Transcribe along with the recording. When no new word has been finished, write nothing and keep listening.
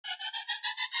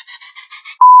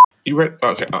You read?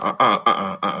 Okay.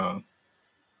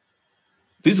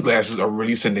 These glasses are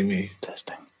really sending me.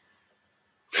 Testing.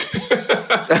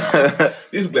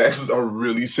 These glasses are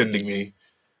really sending me.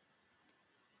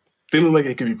 They look like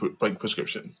it could be like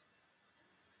prescription.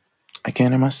 I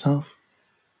can't hear myself.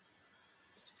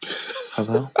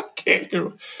 Hello? I can't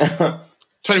hear.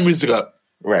 Turn the music up.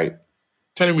 Right.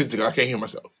 Turn the music up. I can't hear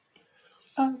myself.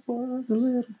 I was a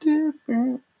little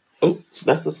different. Oh,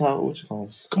 that's the song. What you call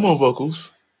it? Come on,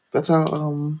 vocals. That's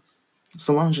how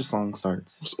Solange's song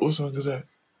starts. What song is that?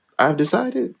 I've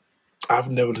decided. I've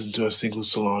never listened to a single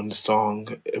Solange song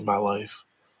in my life.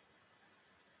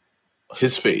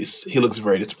 His face, he looks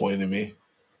very disappointed in me.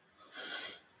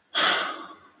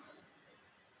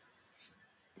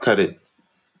 Cut it.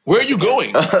 Where are you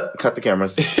going? Cut the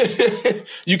cameras.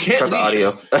 You can't cut leave.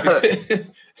 the audio.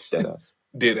 Dead ass.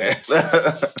 Dead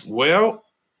ass. Well,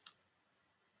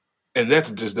 and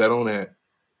that's just that on that.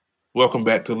 Welcome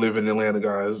back to Live in Atlanta,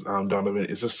 guys. I'm Donovan.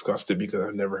 It's disgusted because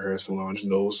I've never heard Solange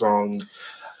no song.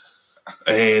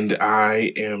 And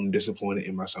I am disappointed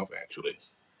in myself, actually.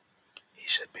 He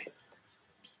should be.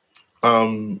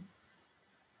 I'm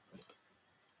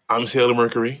Sailor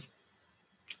Mercury.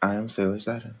 I am Sailor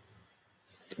Saturn.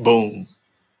 Boom.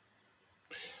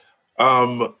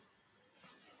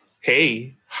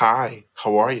 Hey, hi,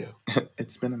 how are you?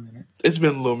 It's been a minute. It's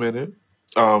been a little minute.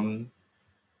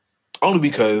 Only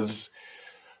because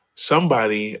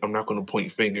somebody, I'm not going to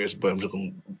point fingers, but I'm just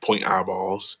going to point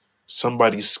eyeballs.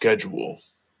 Somebody's schedule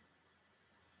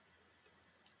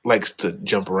likes to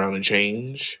jump around and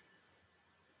change.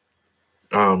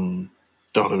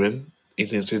 Donovan,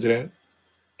 anything to say to that?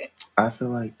 I feel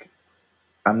like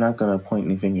I'm not going to point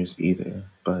any fingers either,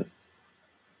 but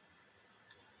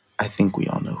I think we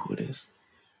all know who it is.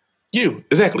 You,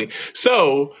 exactly.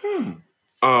 So,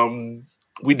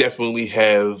 we definitely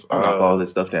have... I'll knock all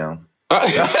this stuff down.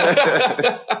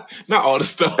 Not all the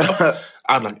stuff.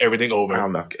 I'll knock everything over. I'll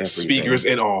knock everything. Speakers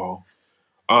and all.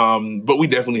 But we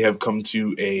definitely have come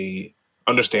to a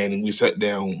understanding. We sat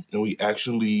down and we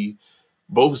actually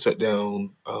both sat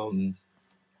down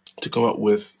to come up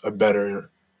with a better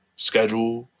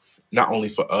schedule, not only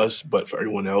for us, but for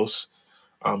everyone else.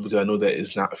 Because I know that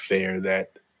it's not fair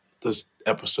that those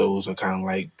episodes are kind of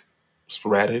like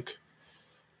sporadic.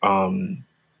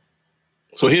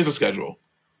 So here's the schedule.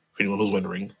 For anyone who's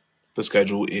wondering, the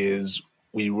schedule is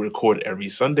we record every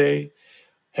Sunday,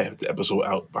 have the episode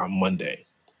out by Monday.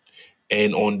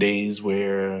 And on days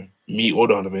where me or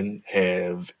Donovan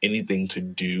have anything to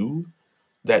do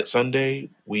that Sunday,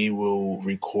 we will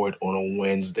record on a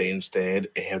Wednesday instead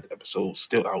and have the episode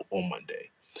still out on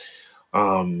Monday.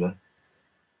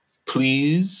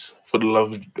 Please, for the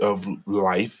love of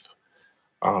life,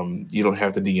 you don't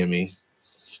have to DM me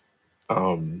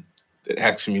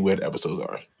asking me where the episodes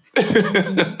are.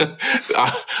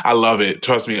 I love it.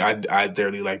 Trust me, I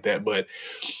dearly like that. But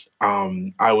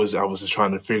I was just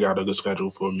trying to figure out a good schedule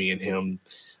for me and him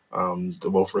to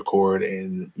both record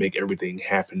and make everything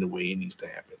happen the way it needs to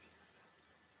happen.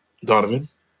 Donovan?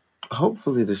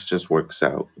 Hopefully this just works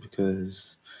out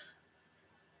because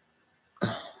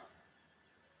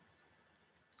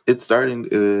it's starting,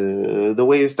 the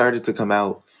way it started to come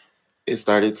out, it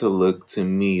started to look to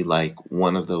me like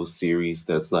one of those series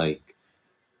that's like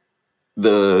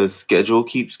the schedule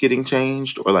keeps getting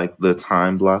changed or like the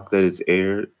time block that it's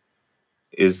aired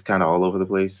is kind of all over the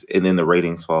place, and then the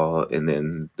ratings fall, and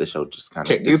then the show just kind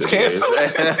of gets canceled.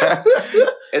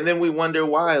 And then we wonder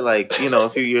why, like, you know, a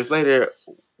few years later,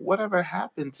 whatever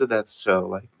happened to that show?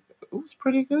 Like, it was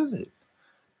pretty good.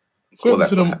 What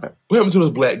happened to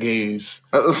those black gays?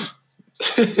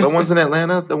 The ones in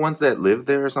Atlanta? The ones that live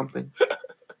there or something?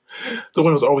 The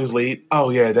one that was always late? Oh,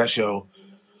 yeah, that show.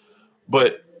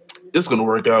 But it's going to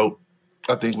work out.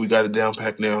 I think we got it down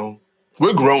packed now.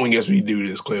 We're growing as we do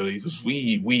this, clearly, because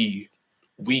we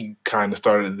kind of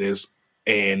started this,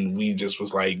 and we just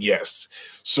was like, yes.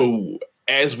 So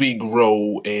as we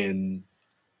grow and,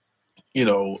 you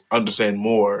know, understand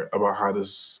more about how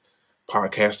this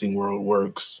podcasting world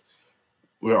works,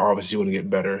 we're obviously going to get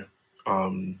better.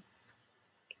 Because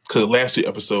the last 2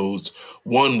 episodes,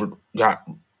 one got,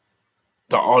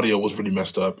 the audio was really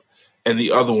messed up, and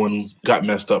the other one got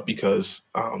messed up because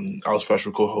our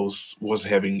special co-host was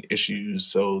having issues,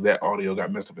 so that audio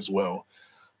got messed up as well.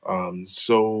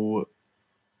 So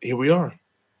here we are,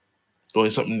 doing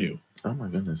something new. Oh my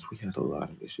goodness, we had a lot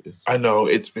of issues. I know,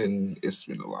 it's been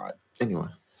a lot.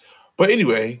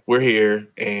 Anyway, we're here,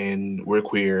 and we're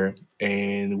queer,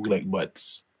 and we like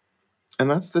butts.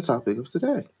 And that's the topic of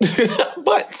today.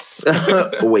 Butts.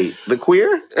 Wait, the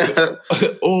queer?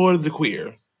 Or the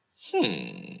queer.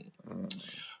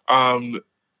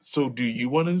 So, do you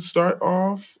want to start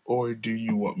off, or do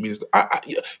you want me to?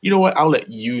 You know what? I'll let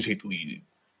you take the lead.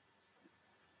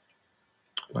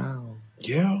 Wow.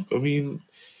 Yeah, I mean,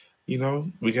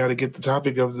 we got to get the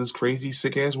topic of this crazy,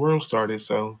 sick ass world started.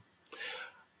 So,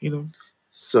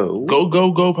 So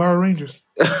go, Power Rangers.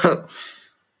 oh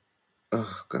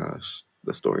gosh,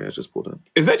 the story I just pulled up.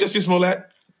 Is that Jussie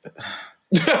Smollett?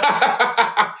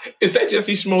 Is that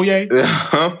Jussie Smollett?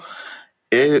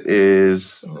 It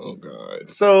is. Oh God.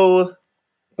 So,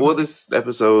 well, this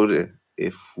episode,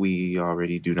 if we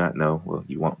already do not know, well,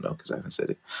 you won't know because I haven't said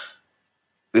it.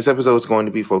 This episode is going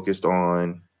to be focused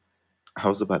on. I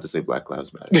was about to say Black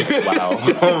Lives Matter.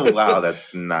 Wow, wow,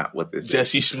 that's not what this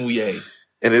Jussie is. Smollett.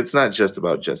 And it's not just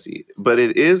about Jussie, but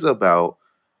it is about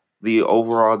the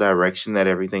overall direction that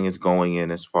everything is going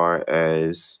in as far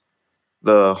as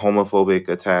the homophobic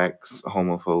attacks,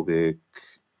 homophobic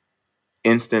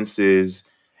instances,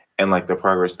 and like the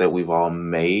progress that we've all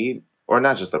made, or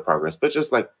not just the progress, but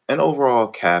just like an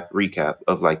overall recap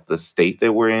of like the state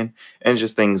that we're in and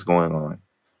just things going on.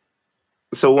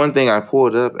 So one thing I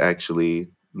pulled up,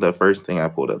 actually, the first thing I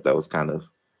pulled up that was kind of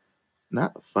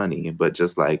not funny, but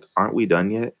just like, aren't we done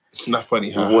yet? Not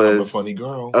funny, huh? I'm a funny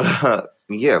girl.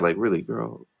 Yeah, like really,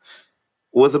 girl.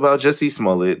 Was about Jussie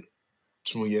Smollett.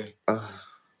 Smollett.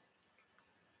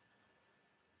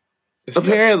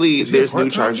 Apparently, there's new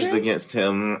charges against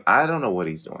him. I don't know what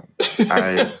he's doing.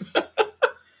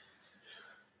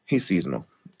 He's seasonal.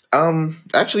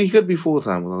 Actually, he could be full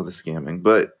time with all the scamming,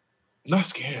 but not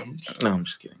scams. No, I'm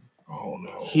just kidding. Oh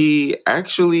no. He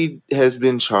actually has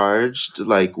been charged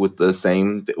like with the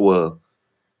same,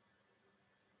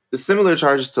 similar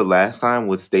charges to last time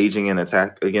with staging an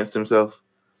attack against himself.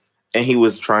 And he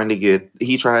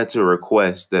tried to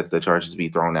request that the charges be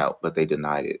thrown out, but they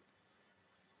denied it.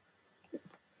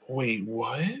 Wait,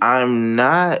 what? I'm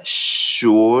not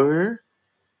sure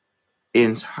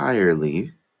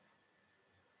entirely.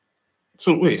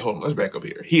 So wait, hold on. Let's back up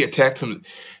here. He attacked him.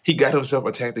 He got himself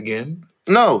attacked again?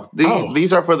 No,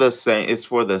 these are for the same. It's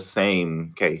for the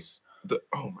same case.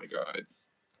 Oh my God.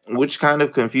 Which kind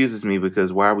of confuses me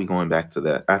because why are we going back to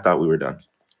that? I thought we were done.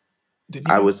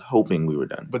 I was hoping we were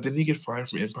done. But didn't he get fired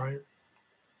from Empire?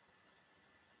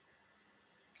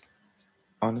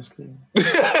 Honestly.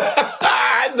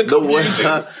 The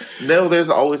confusion. No, there's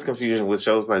always confusion with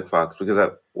shows like Fox because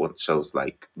shows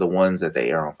like the ones that they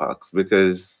air on Fox,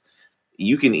 because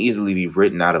you can easily be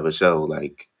written out of a show.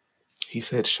 Like he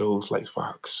said, shows like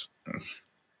Fox.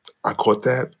 I caught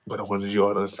that, but I wanted you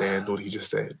all to understand what he just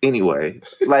said. Anyway,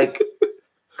 like,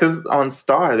 because on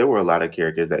Star there were a lot of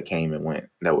characters that came and went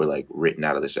that were like written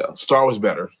out of the show. Star was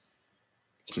better.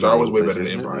 Star was way better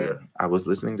than Empire. I was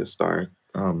listening to Star.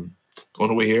 On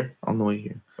the way here? On the way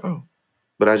here. Oh.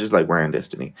 But I just like Brand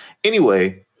Destiny.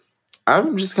 Anyway,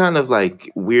 I'm just kind of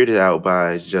like weirded out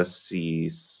by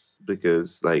Jussie's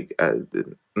because like,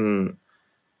 what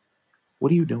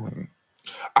are you doing?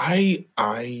 I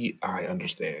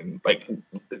understand. Like,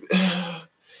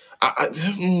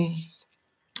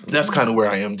 that's kind of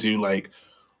where I am too. Like,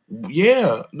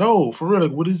 yeah, no, for real.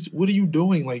 Like, what are you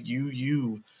doing? Like,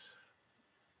 you.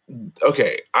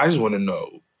 Okay, I just want to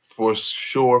know for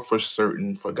sure, for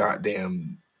certain, for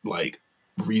goddamn like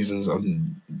reasons of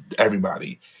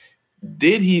everybody.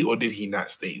 Did he or did he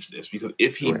not stage this? Because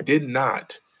if he did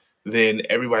not, then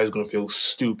everybody's gonna feel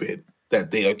stupid that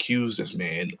they accused this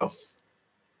man of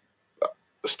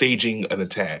staging an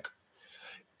attack.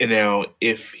 And now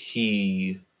if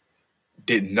he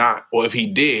did not, or if he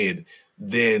did,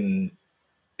 then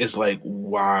it's like,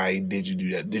 why did you do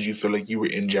that? Did you feel like you were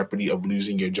in jeopardy of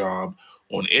losing your job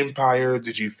on Empire?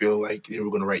 Did you feel like they were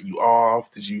going to write you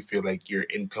off? Did you feel like your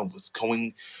income was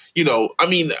going? I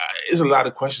mean, it's a lot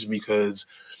of questions because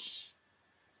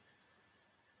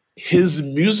his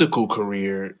musical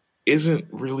career isn't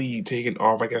really taking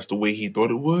off, I guess, the way he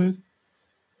thought it would.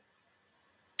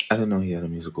 I didn't know he had a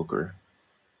musical career.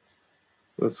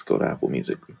 Let's go to Apple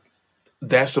Music.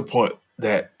 That's the point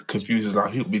that confuses a lot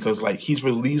of people because, like, he's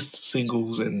released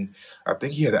singles and I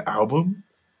think he had an album.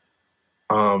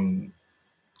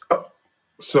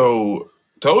 So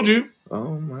told you.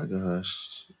 Oh my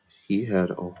gosh, he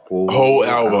had a whole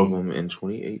album in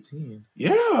 2018.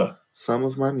 Yeah, Some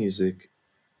of My Music.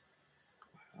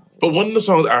 But one of the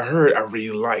songs I heard, I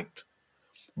really liked,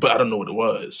 but I don't know what it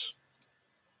was.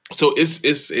 So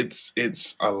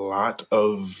it's a lot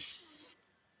of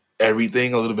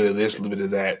everything, a little bit of this, a little bit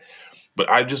of that.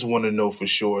 But I just want to know for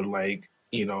sure, like,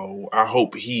 I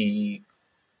hope he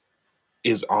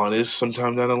is honest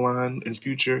sometime down the line in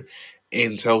future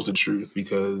and tells the truth,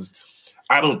 because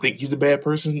I don't think he's a bad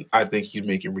person. I think he's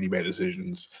making really bad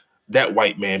decisions that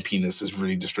white man penis is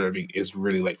really disturbing. It's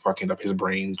really like fucking up his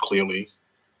brain. Clearly.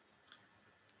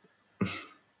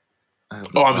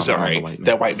 Oh, I'm sorry.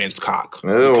 That white man's cock.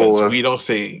 Because we don't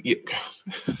say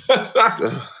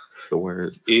the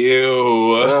word.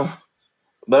 Ew.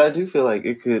 But I do feel like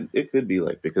it could be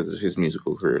like because of his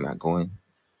musical career not going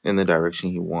in the direction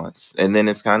he wants. And then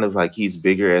it's kind of like he's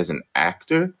bigger as an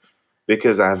actor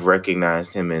because I've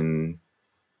recognized him in,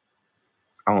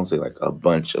 I won't say like a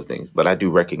bunch of things, but I do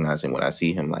recognize him when I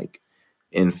see him like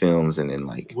in films and in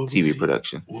like TV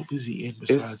production. What was he in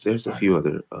besides? There's a few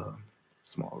other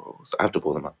small roles. I have to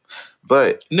pull them up.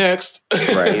 But next.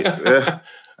 Right.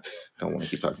 Don't want to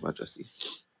keep talking about Jesse.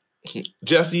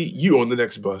 Jesse, you on the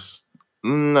next bus.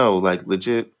 No, like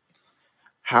legit.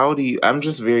 How do you... I'm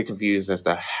just very confused as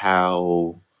to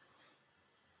how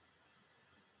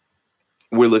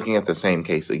we're looking at the same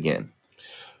case again.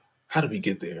 How did we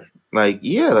get there? Like,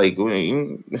 yeah, like...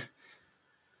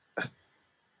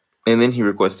 And then he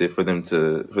requested for them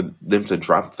to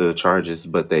drop the charges,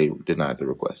 but they denied the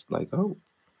request. Like, oh.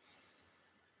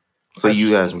 So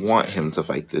you guys want him to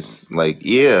fight this? Like,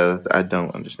 yeah, I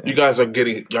don't understand. You guys are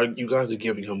giving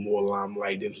him more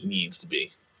limelight than he needs to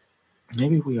be.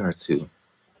 Maybe we are too.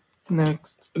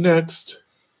 Next.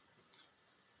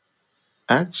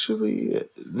 Actually,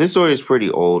 this story is pretty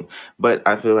old, but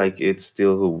I feel like it's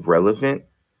still relevant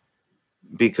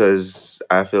because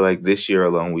I feel like this year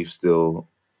alone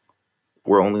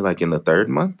we're only like in the third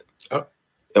month,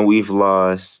 and we've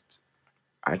lost.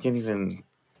 I can't even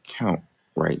count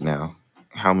right now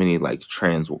how many like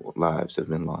trans lives have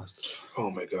been lost.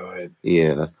 Oh my god!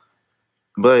 Yeah,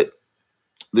 but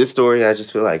this story I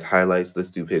just feel like highlights the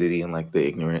stupidity and like the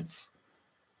ignorance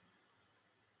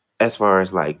as far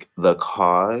as like the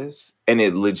cause, and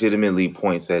it legitimately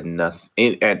points at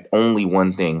nothing, at only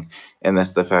one thing, and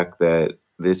that's the fact that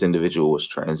this individual was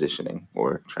transitioning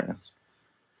or trans.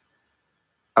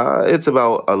 It's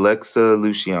about Alexa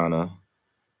Luciana.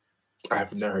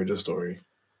 I've never heard this story.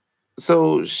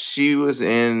 So she was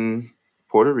in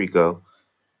Puerto Rico,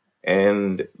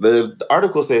 and the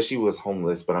article says she was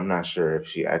homeless, but I'm not sure if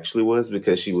she actually was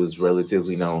because she was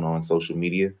relatively known on social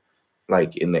media.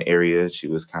 Like in the area, she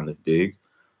was kind of big.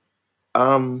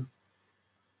 So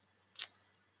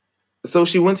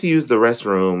she went to use the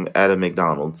restroom at a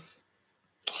McDonald's.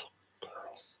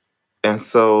 And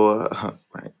so,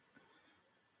 right.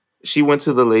 She went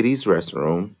to the ladies'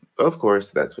 restroom. Of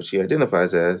course, that's what she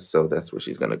identifies as, so that's where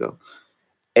she's going to go.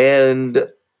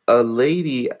 And a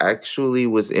lady actually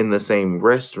was in the same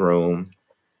restroom,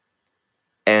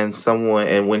 and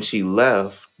when she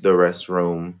left the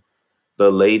restroom,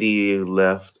 the lady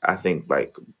left, I think,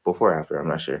 like before or after, I'm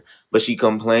not sure. But she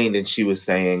complained, and she was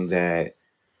saying that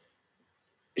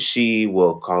he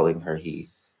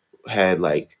had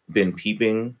like been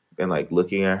peeping and like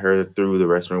looking at her through the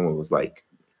restroom and was like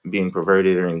being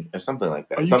perverted or something like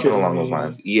that. Something along those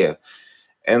lines. Yeah.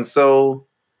 And so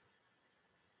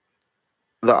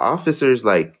the officers,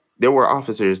 like, there were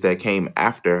officers that came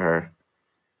after her.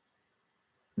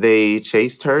 They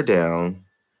chased her down.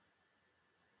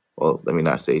 Well, let me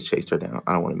not say chased her down.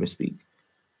 I don't want to misspeak.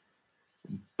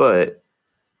 But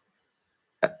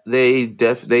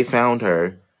they found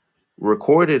her,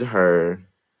 recorded her,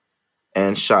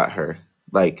 and shot her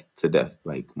like to death,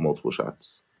 like multiple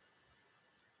shots.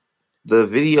 The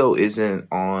video isn't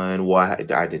on. Well,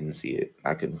 I didn't see it.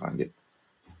 I couldn't find it.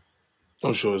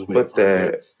 I'm sure it's but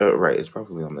right, it's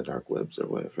probably on the dark webs or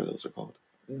whatever those are called.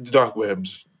 The dark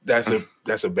webs. That's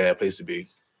a bad place to be.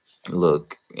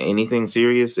 Look, anything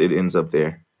serious, it ends up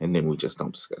there, and then we just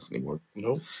don't discuss anymore.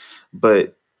 No.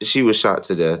 But she was shot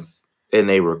to death, and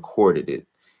they recorded it,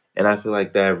 and I feel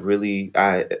like that really.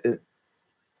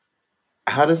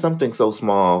 How does something so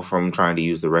small from trying to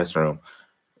use the restroom?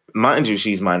 Mind you,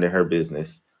 she's minding her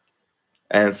business,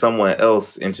 and someone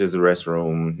else enters the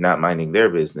restroom not minding their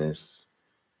business,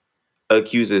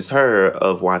 accuses her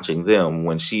of watching them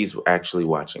when she's actually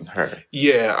watching her.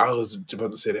 Yeah, I was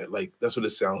about to say that. Like, that's what it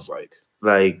sounds like.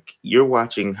 Like, you're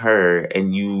watching her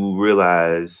and you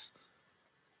realize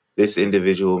this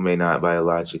individual may not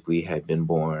biologically have been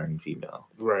born female.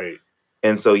 Right.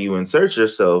 And so you insert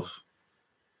yourself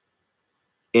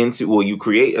you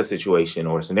create a situation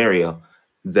or a scenario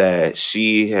that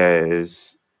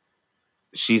she's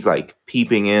like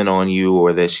peeping in on you,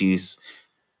 or that she's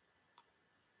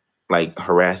like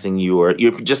harassing you, or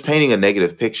you're just painting a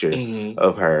negative picture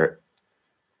of her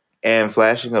and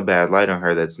flashing a bad light on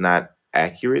her that's not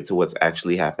accurate to what's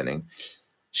actually happening.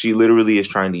 She literally is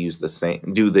trying to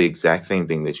do the exact same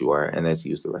thing that you are, and that's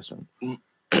use the restroom.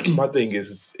 My thing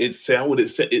is, it sounds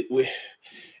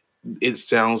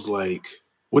like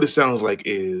what it sounds like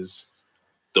is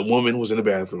The woman was in the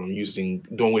bathroom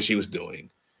doing what she was doing.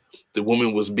 The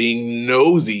woman was being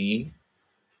nosy,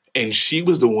 and she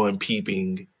was the one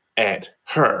peeping at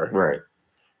her. Right.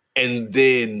 And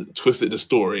then twisted the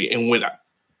story. And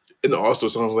also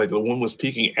sounds like the woman was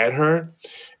peeking at her,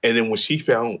 and then when she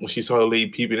saw the lady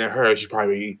peeping at her, she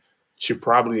probably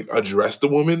addressed the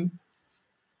woman,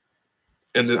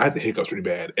 and then I had the hiccups pretty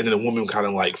bad, and then the woman kind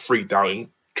of like freaked out and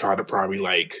tried to probably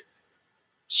like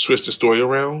switch the story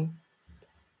around,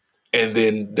 and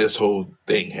then this whole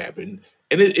thing happened,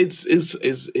 and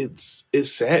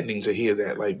it's saddening to hear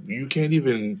that, like, you can't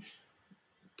even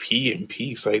pee in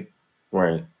peace, like.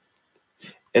 Right.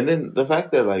 And then the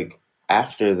fact that, like,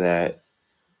 after that,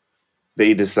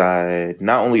 they decide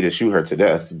not only to shoot her to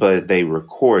death, but they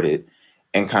record it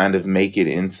and kind of make her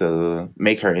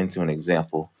into an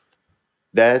example.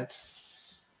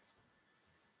 That's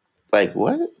like,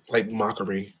 what? Like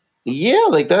mockery. Yeah,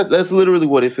 like that's literally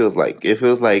what it feels like. It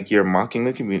feels like you're mocking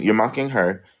the community. You're mocking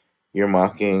her. You're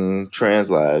mocking trans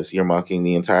lives. You're mocking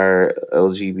the entire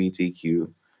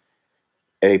LGBTQ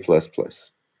A++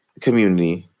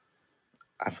 community.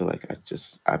 I feel like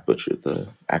I butchered the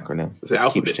acronym. The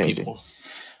alphabet people.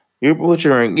 You're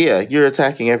butchering, you're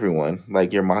attacking everyone.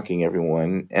 Like, you're mocking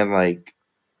everyone. And, like,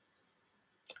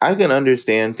 I can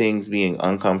understand things being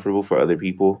uncomfortable for other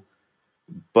people,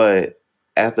 but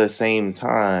at the same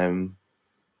time,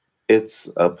 it's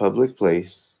a public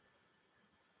place.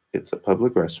 It's a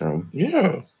public restroom.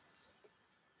 Yeah.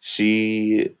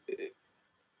 She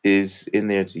is in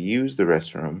there to use the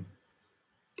restroom.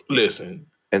 Listen.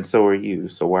 And so are you.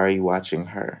 So why are you watching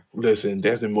her? Listen,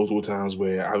 there's been multiple times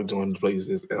where I've gone to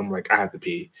places and I'm like, I have to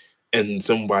pee. And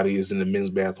somebody is in the men's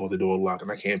bathroom with the door locked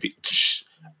and I can't pee.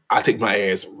 I take my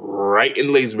ass right in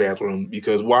the ladies' bathroom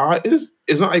because why? It's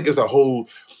not like it's a whole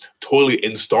toilet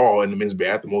installed in the men's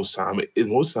bathroom most times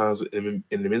in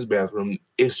the men's bathroom,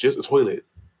 it's just a toilet.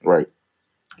 Right.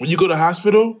 When you go to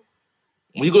hospital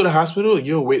and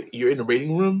you're in the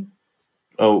waiting room.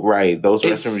 Oh, right. Those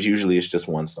restrooms usually it's just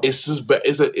one stall. It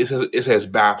says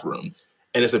bathroom,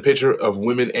 and it's a picture of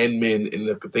women and men in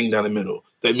the thing down the middle.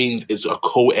 That means it's a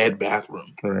co-ed bathroom.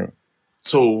 Right.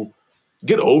 So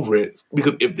get over it,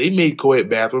 because if they made co-ed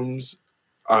bathrooms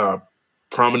a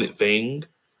prominent thing,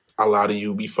 a lot of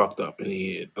you be fucked up in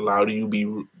the head. A lot of you be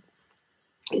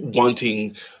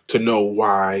wanting to know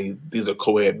why these are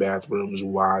co-ed bathrooms,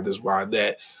 why this, why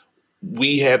that.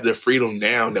 We have the freedom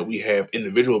now that we have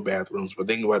individual bathrooms, but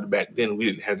think about it, back then we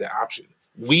didn't have that option.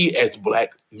 We as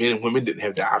Black men and women didn't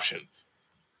have that option.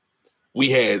 We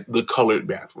had the colored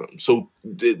bathroom. So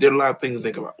there are a lot of things to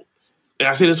think about. And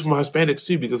I say this for my Hispanics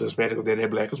too, because Hispanics they're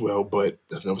Black as well, but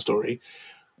that's another story.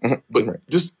 But right.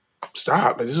 Just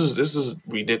stop. Like, this is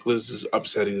ridiculous. This is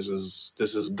upsetting. This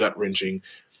is gut wrenching,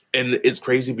 and it's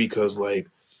crazy because, like,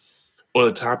 on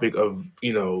the topic of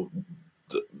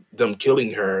them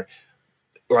killing her.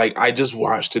 Like, I just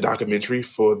watched a documentary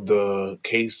for the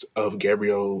case of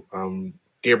Gabriel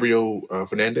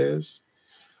Fernandez.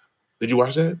 Did you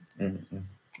watch that? Mm-hmm.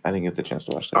 I didn't get the chance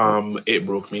to watch that. It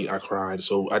broke me. I cried.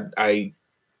 So I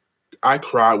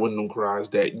cried one of them cries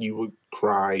that you would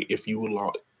cry if you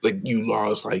lost,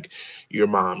 like your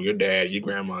mom, your dad, your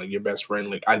grandma, your best friend.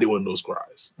 Like, I did one of those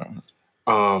cries.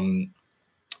 Mm-hmm.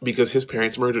 Because his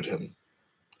parents murdered him.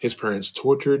 His parents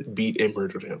tortured, beat, and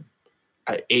murdered him.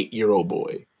 An 8-year-old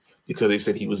boy, because they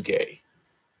said he was gay.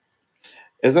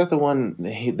 Is that the one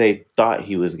they thought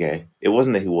he was gay? It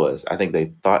wasn't that he was. I think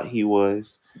they thought he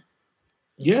was.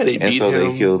 Yeah, they beat him.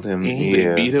 They killed him. Mm-hmm.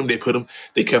 Yeah. They beat him.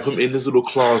 They kept him in this little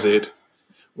closet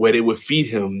where they would feed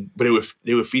him, but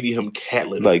they were feeding him cat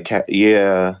litter. Like cat.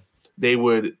 Yeah. They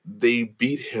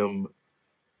beat him,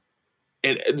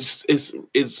 and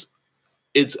it's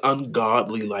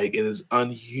ungodly. Like, it is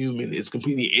unhuman. It's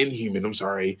completely inhuman. I'm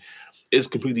sorry. It's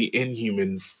completely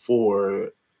inhuman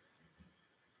for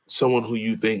someone who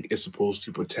you think is supposed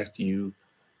to protect you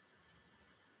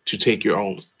to take your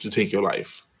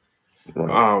life.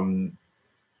 Right.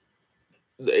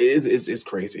 It's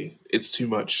crazy. It's too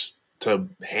much to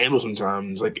handle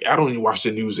sometimes. Like, I don't even watch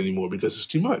the news anymore because it's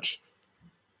too much.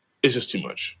 It's just too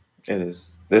much. It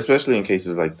is. Especially in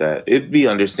cases like that. It'd be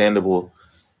understandable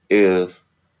if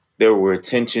there were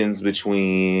tensions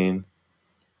between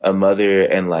a mother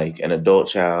and, like, an adult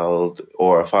child,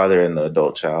 or a father and the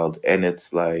adult child, and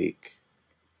it's like,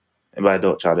 and by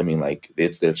adult child I mean, like,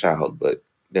 it's their child but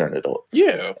they're an adult.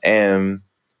 Yeah. And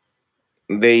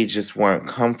they just weren't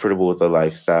comfortable with the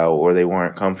lifestyle, or they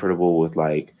weren't comfortable with,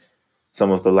 like,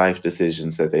 some of the life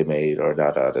decisions that they made, or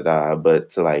but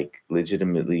to, like,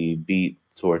 legitimately beat,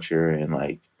 torture, and,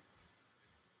 like,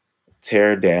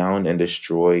 tear down and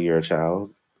destroy your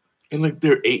child. And like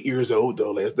they're 8 years old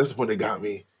though. Like, that's the point that got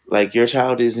me. Like your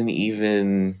child isn't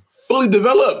even fully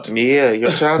developed. Yeah,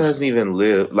 your child hasn't even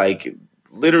lived, like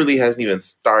literally hasn't even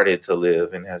started to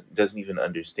live, and doesn't even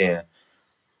understand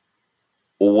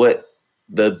what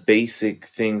the basic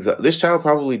things are. This child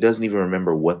probably doesn't even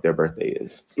remember what their birthday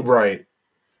is. Right.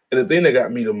 And the thing that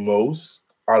got me the most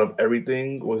out of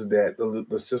everything was that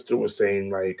the sister was saying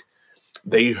like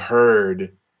they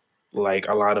heard like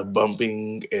a lot of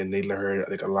bumping and they heard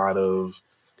like a lot of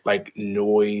like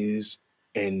noise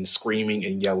and screaming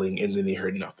and yelling, and then they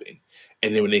heard nothing.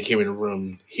 And then when they came in the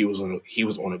room, he was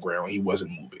on the ground. He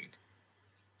wasn't moving.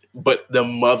 But the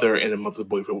mother and the mother's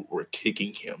boyfriend were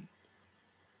kicking him.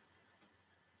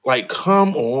 Like,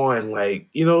 come on, like,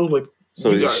 like.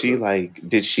 So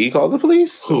did she call the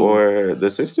police? Who? Or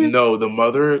the sister? No, the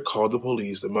mother called the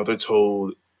police. The mother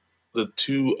told the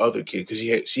two other kids,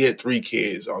 because she had 3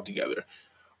 kids altogether.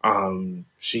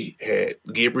 She had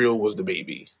Gabriel was the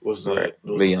baby, was the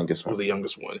youngest one. Was the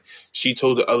youngest one. She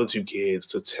told the other 2 kids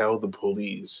to tell the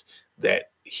police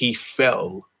that he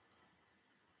fell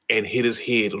and hit his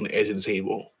head on the edge of the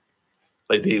table,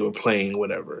 like they were playing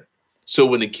whatever. So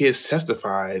when the kids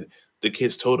testified, the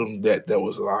kids told them that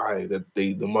was a lie. That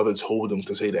the mother told them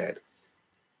to say that,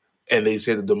 and they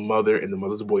said that the mother and the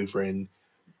mother's boyfriend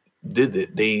did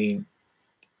it.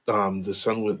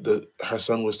 Her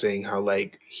son was saying how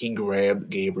like he grabbed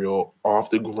Gabriel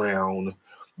off the ground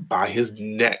by his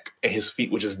neck and his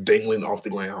feet were just dangling off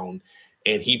the ground,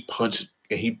 and he punched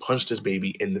his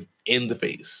baby in the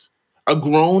face.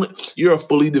 You're a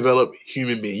fully developed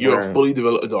human being. You're a fully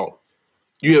developed adult.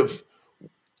 You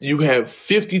have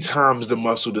 50 times the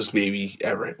muscle this baby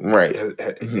ever has.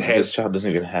 This child doesn't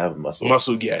even have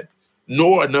muscle yet,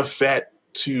 nor enough fat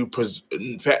to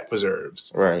fat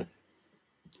preserves. Right.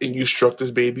 And you struck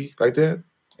this baby like that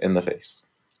in the face,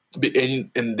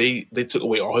 and they took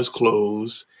away all his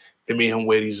clothes. They made him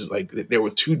wear these, like, there were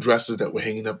 2 dresses that were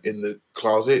hanging up in the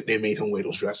closet. They made him wear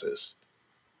those dresses.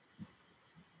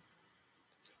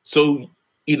 So,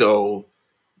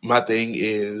 my thing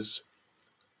is,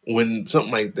 when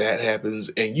something like that happens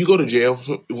and you go to jail,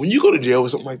 when you go to jail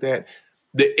with something like that,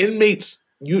 the inmates,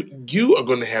 you are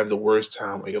going to have the worst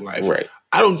time of your life. Right.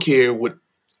 I don't care what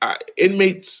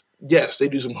inmates. Yes, they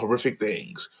do some horrific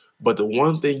things, but the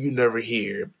one thing you never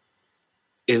hear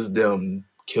is them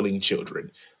killing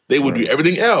children. They would do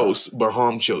everything else but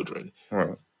harm children.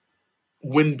 Right.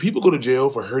 When people go to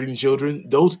jail for hurting children,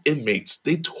 those inmates,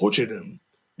 they torture them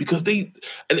because and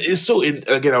it's so. And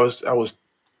again, I was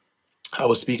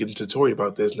speaking to Tori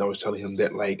about this, and I was telling him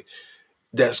that like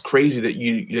that's crazy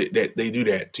that they do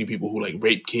that to people who like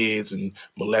rape kids and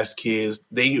molest kids.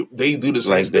 They do the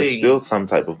same thing. There's still some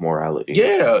type of morality.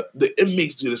 Yeah, the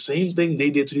inmates do the same thing they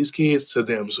did to these kids to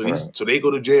them. So so they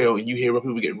go to jail, and you hear about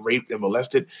people getting raped and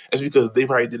molested. It's because they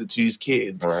probably did it to these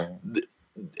kids. Right.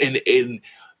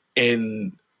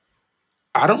 And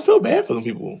I don't feel bad for them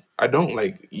people. I don't.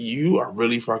 Like, you are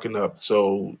really fucking up.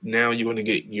 So now you're gonna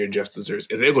get your just desserts,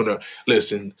 and they're gonna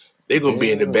listen. They're going to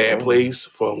be in the bad place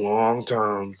for a long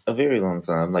time. A very long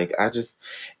time. Like, I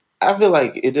feel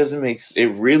like it doesn't it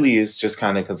really is just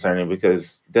kind of concerning,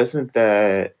 because doesn't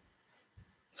that,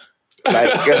 like,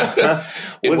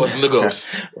 it wasn't the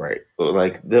ghost. Right.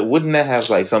 Like, wouldn't that have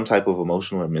like some type of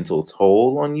emotional and mental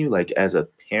toll on you? Like, as a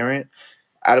parent,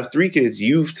 out of 3 kids,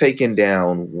 you've taken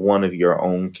down one of your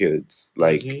own kids,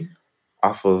 like,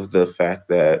 off of the fact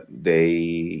that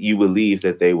you believe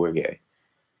that they were gay.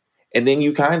 And then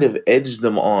you kind of edge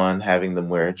them on having them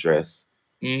wear a dress,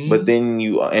 but then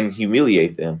and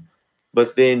humiliate them.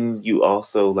 But then you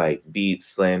also like beat,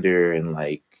 slander, and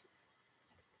like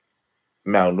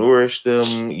malnourish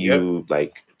them. You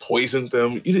like poison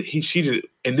them. She did,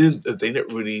 and then the thing that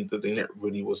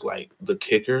really was like the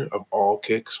kicker of all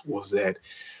kicks was that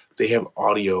they have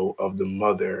audio of the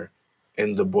mother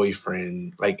and the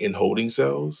boyfriend like in holding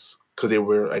cells, because they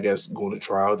were, I guess, going to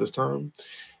trial at this time.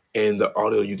 And the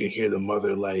audio, you can hear the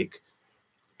mother like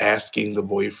asking the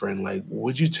boyfriend, like,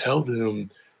 would you tell them,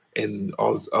 and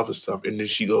all this other stuff. And then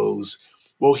she goes,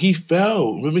 well, he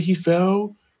fell. Remember he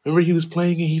fell? Remember he was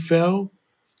playing and he fell?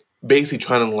 Basically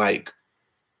trying to like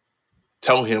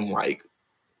tell him like,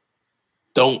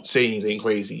 don't say anything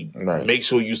crazy. Right. Make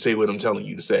sure you say what I'm telling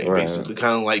you to say. Right. Basically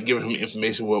kind of like giving him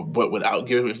information, but without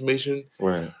giving him information.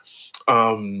 Right.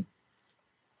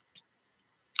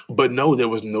 But no, there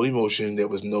was no emotion. There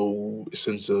was no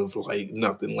sense of like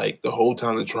nothing. Like the whole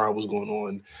time the trial was going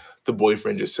on, the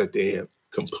boyfriend just sat there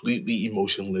completely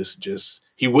emotionless.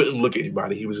 He wouldn't look at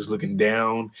anybody. He was just looking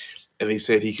down. And they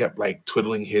said he kept like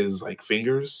twiddling his like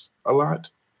fingers a lot.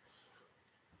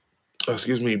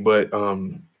 Excuse me. But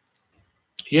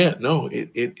Yeah, no,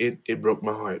 it broke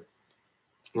my heart.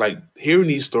 Like hearing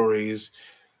these stories,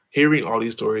 hearing all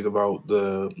these stories about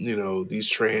these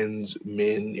trans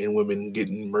men and women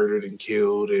getting murdered and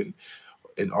killed and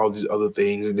all these other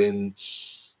things, and then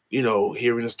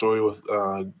hearing the story with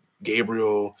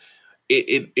Gabriel,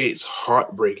 it's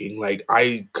heartbreaking. Like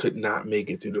I could not make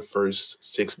it through the first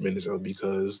 6 minutes of it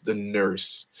because the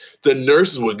nurse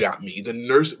is what got me. The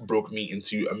nurse broke me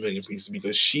into a million pieces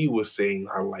because she was saying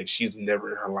how like she's never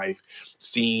in her life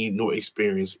seen nor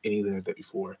experienced anything like that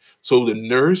before. So the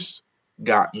nurse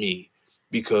got me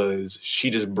because she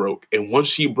just broke. And once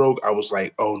she broke, I was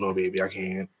like, oh no, baby, I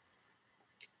can't.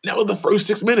 That was the first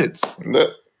 6 minutes.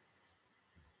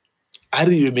 I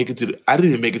didn't even make it to the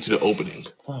opening.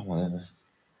 Oh my goodness.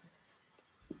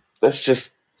 That's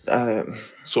just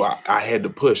so I had to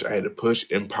push. I had to push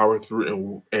and power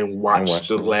through and watch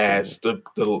the last the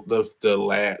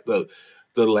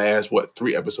last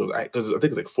 3 episodes. Because I think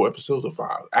it's like 4 episodes or 5.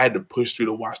 I had to push through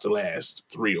to watch the last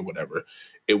 3 or whatever.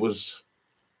 It was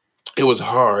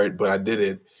hard, but I did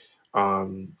it.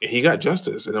 He got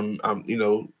justice, and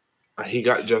he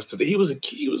got justice. He was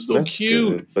so that's cute,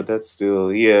 good, but that's still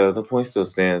the point still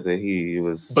stands that he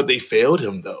was. But they failed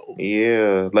him though.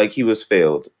 Yeah, like he was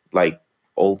failed, like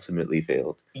ultimately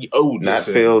failed. Not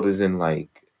failed as in like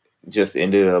just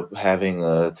ended up having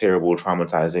a terrible,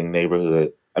 traumatizing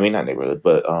neighborhood. I mean, not neighborhood,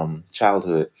 but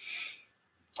childhood.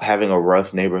 Having a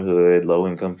rough neighborhood, low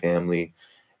income family,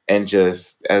 and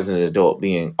just as an adult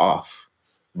being off,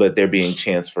 but there being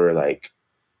chance for like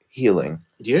healing.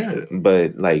 Yeah,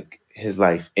 but like his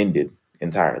life ended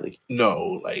entirely.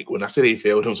 No, like when I say they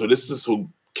failed him, so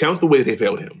count the ways they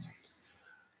failed him.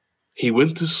 He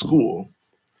went to school.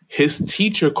 His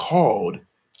teacher called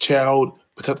Child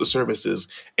Protective Services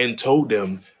and told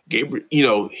them,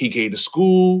 Gabriel, he came to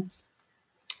school.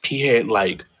 He had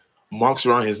like marks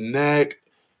around his neck.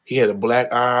 He had a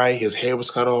black eye. His hair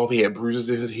was cut off. He had bruises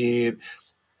in his head.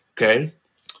 Okay.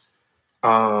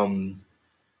 The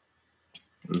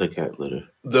cat litter.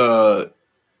 The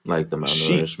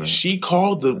malnourishment. She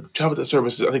called the Child Protective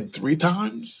Services, I think 3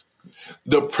 times.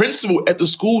 The principal at the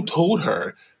school told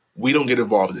her, we don't get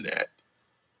involved in that.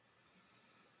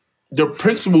 The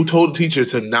principal told the teacher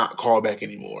to not call back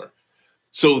anymore.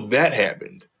 So that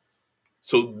happened.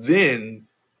 So then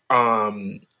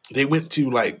they went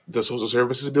to like the social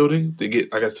services building to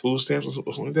get, I guess, food stamps or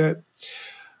something like that.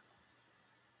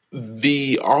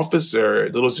 The officer,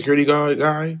 the little security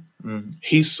guy,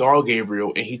 he saw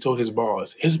Gabriel and he told his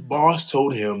boss. His boss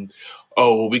told him,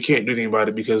 "Oh, well, we can't do anything about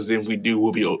it because then if we do,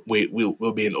 we'll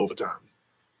be in overtime."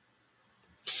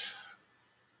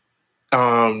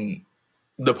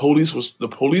 The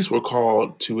police were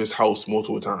called to his house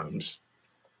multiple times.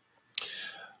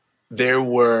 There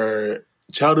were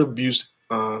child abuse,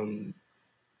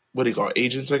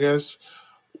 agents, I guess,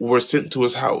 were sent to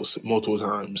his house multiple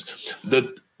times.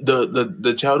 The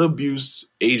child abuse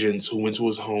agents who went to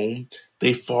his home,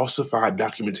 they falsified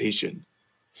documentation.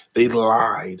 They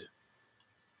lied.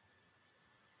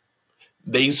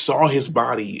 They saw his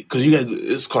body because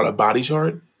it's called a body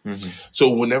chart. Mm-hmm. So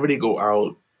whenever they go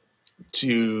out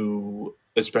to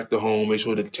inspect the home, make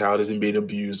sure the child isn't being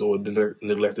abused or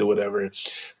neglected, whatever,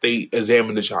 they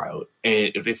examine the child,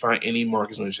 and if they find any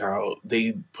markings on the child,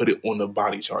 they put it on the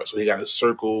body chart. So they got a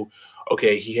circle.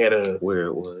 Okay, he had where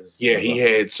it was. Yeah, he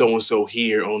had so and so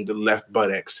here on the left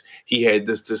buttocks. He had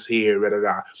this here. Blah, blah,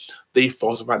 blah. They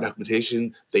falsified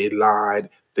documentation. They lied.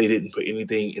 They didn't put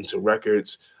anything into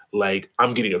records. Like,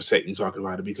 I'm getting upset in talking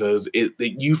about it because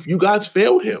you guys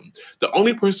failed him. The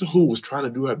only person who was trying to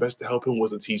do her best to help him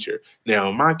was the teacher. Now,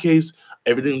 in my case,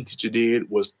 everything the teacher did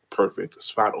was perfect,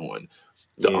 spot on.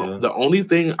 The only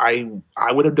thing I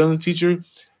would have done as a teacher,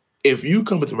 if you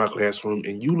come into my classroom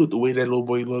and you look the way that little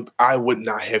boy looked, I would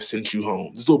not have sent you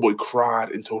home. This little boy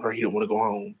cried and told her he didn't want to go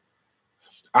home.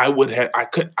 I wouldn't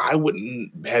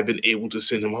have been able to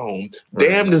send him home. Right.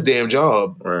 Damn this damn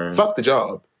job. Right. Fuck the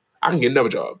job. I can get another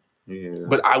job. Yeah.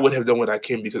 But I would have done what I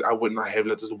can because I would not have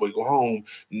let this little boy go home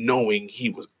knowing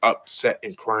he was upset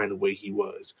and crying the way he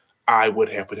was. I would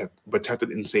have protected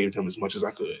and saved him as much as I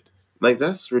could. Like,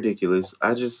 that's ridiculous.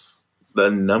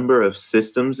 The number of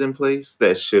systems in place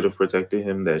that should have protected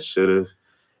him, that should have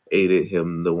aided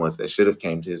him, the ones that should have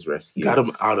came to his rescue. Got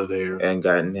him out of there. And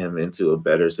gotten him into a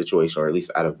better situation, or at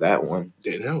least out of that one.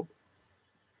 Didn't help.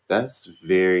 That's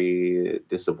very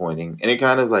disappointing. And it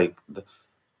kind of like...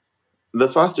 The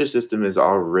foster system is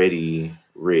already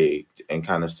rigged and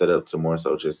kind of set up to more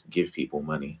so just give people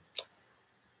money.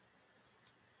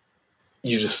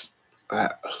 You just... I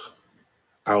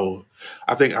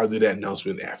think I'll do that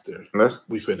announcement after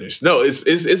we finish. No,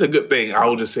 it's a good thing. I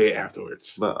will just say it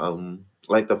afterwards. But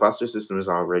Like the foster system is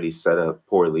already set up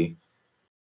poorly.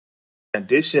 In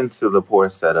addition to the poor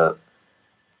setup,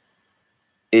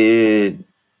 it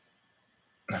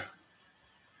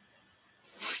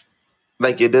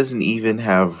doesn't even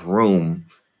have room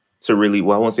to really,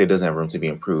 well, I won't say it doesn't have room to be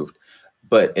improved,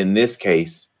 but in this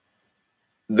case,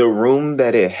 the room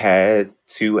that it had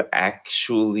to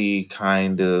actually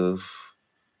kind of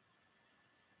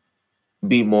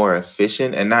be more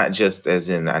efficient, and not just as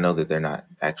in, I know that they're not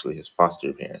actually his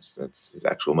foster parents, that's his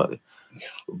actual mother,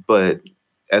 but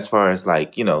as far as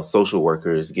like, social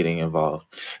workers getting involved.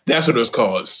 That's what it was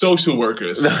called, social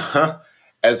workers.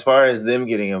 As far as them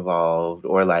getting involved,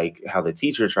 or like how the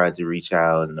teacher tried to reach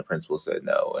out and the principal said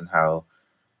no, and how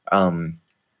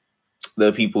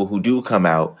the people who do come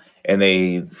out and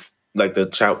they, like the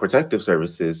Child Protective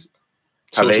Services,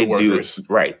 how social they workers,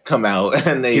 come out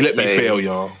and they he let say, me fail,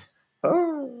 y'all.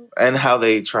 And how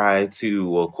they try to,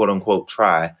 well, quote unquote,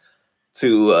 try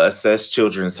to assess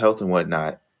children's health and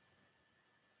whatnot.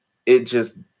 It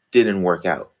just didn't work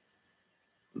out.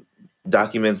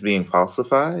 Documents being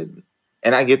falsified.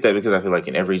 And I get that because I feel like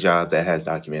in every job that has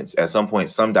documents, at some point,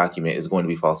 some document is going to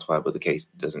be falsified, but the case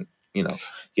doesn't,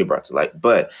 get brought to light.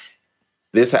 But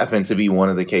this happened to be one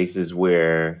of the cases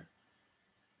where,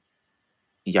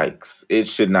 yikes, it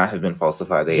should not have been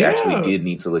falsified. They actually did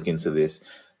need to look into this.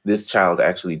 This child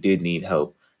actually did need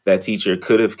help. That teacher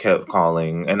could have kept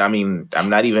calling. And I mean, I'm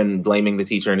not even blaming the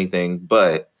teacher or anything,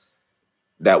 but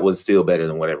that was still better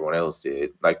than what everyone else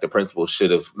did. Like the principal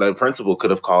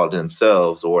could have called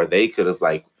themselves, or they could have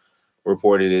like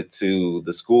reported it to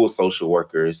the school social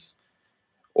workers,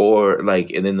 or like,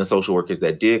 and then the social workers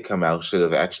that did come out should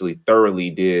have actually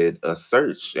thoroughly did a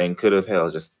search and could have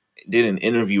just did an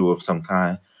interview of some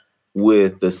kind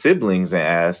with the siblings and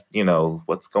asked,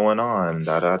 what's going on,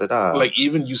 Like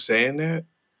even you saying that.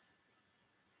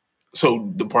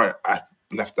 So the part I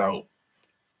left out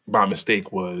by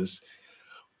mistake was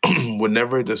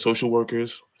whenever the social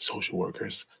workers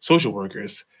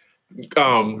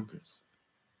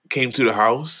came to the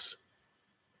house,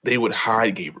 they would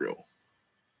hide Gabriel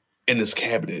in his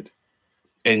cabinet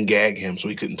and gag him so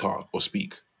he couldn't talk or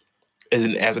speak. And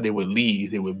then after they would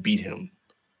leave, they would beat him.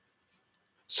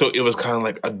 So it was kind of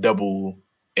like a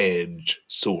double-edged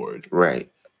sword. Right.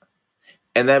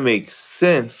 And that makes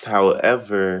sense,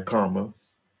 however... Karma.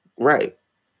 Right.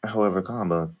 However,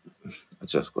 karma,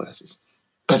 adjust glasses.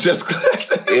 Adjust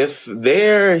glasses. If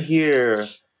they're here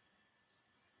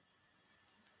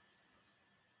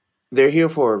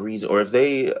for a reason, or if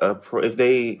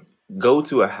they go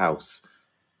to a house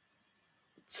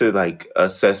to like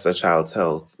assess a child's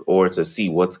health or to see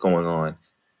what's going on,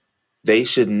 they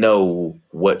should know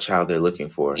what child they're looking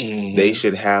for. Mm-hmm. They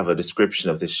should have a description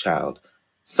of this child.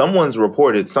 Someone's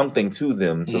reported something to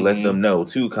them to let them know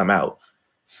to come out.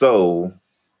 So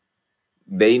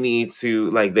they need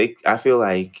to, I feel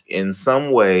like in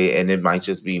some way, and it might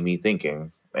just be me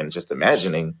thinking and just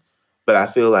imagining, but I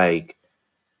feel like,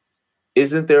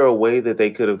 isn't there a way that they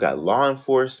could have got law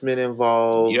enforcement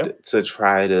involved to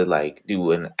try to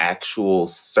do an actual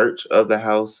search of the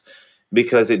house?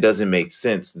 Because it doesn't make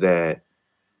sense that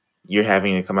you're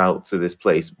having to come out to this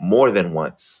place more than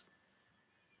once.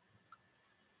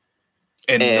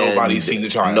 And nobody's seen the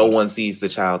child. No one sees the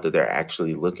child that they're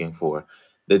actually looking for.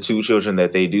 The two children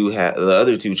that they do have, the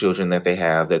other two children that they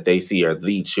have that they see are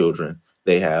the children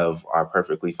they have are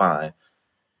perfectly fine.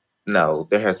 No,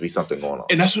 there has to be something going on.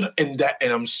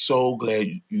 And I'm so glad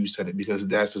you said it, because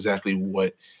that's exactly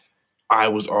what I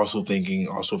was also thinking,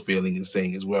 also feeling and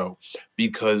saying as well,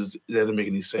 because that doesn't make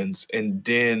any sense. And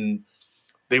then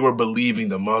they were believing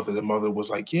the mother. The mother was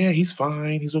like, yeah, he's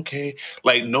fine. He's okay.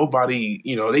 Like nobody,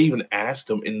 they even asked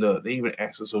them they even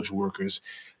asked the social workers,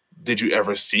 did you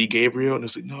ever see Gabriel? And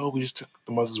it's like, no, we just took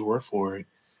the mother's word for it.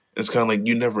 It's kind of like,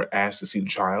 you never asked to see the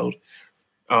child.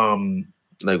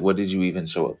 What did you even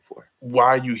show up for? Why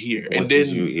are you here? And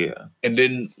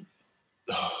then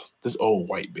this old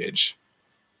white bitch.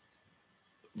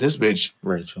 This bitch.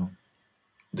 Rachel.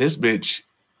 This bitch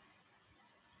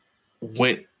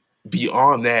went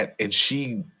beyond that, and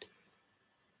she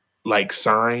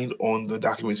signed on the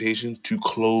documentation to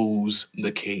close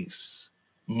the case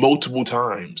multiple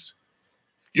times.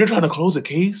 You're trying to close a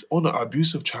case on an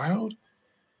abusive child?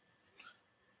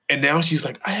 And now she's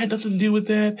like, I had nothing to do with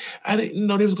that. I didn't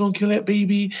know they was going to kill that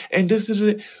baby. And this is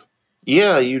it.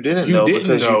 Yeah, you didn't know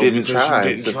because you didn't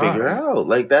try to figure out.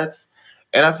 That's,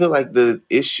 and I feel like the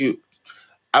issue,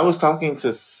 I was talking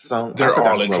to some, they're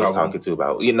all in trouble. I was talking to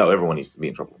about, everyone needs to be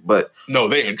in trouble. But no,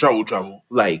 they're in trouble.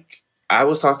 I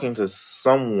was talking to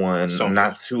someone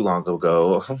not too long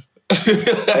ago.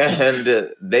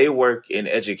 and they work in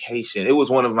education. It was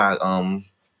one of my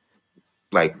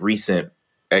like recent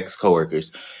ex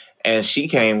coworkers, and she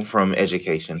came from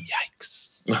education.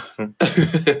 Yikes!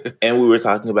 And we were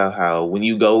talking about how when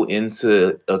you go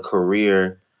into a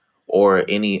career or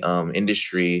any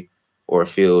industry or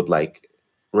field like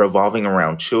revolving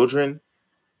around children,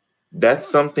 that's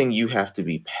something you have to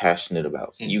be passionate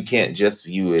about. Mm-hmm. You can't just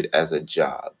view it as a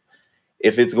job.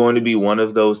 If it's going to be one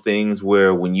of those things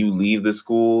where when you leave the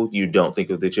school, you don't think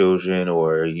of the children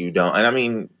or you don't, and I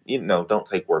mean, don't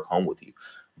take work home with you.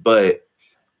 But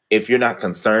if you're not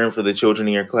concerned for the children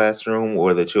in your classroom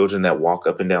or the children that walk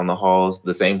up and down the halls,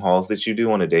 the same halls that you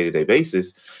do on a day-to-day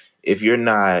basis, if you're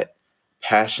not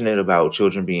passionate about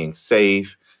children being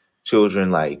safe,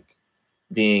 children like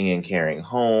being in caring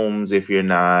homes, if you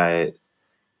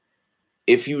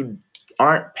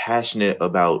aren't passionate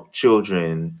about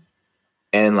children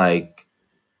and I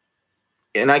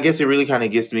guess it really kind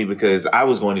of gets to me because I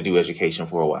was going to do education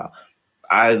for a while.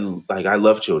 I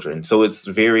love children. So it's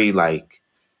very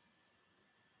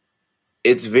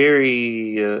it's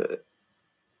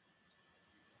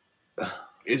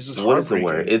what is the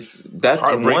word? That's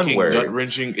one word. Gut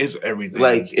wrenching. It's everything.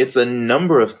 Like it's a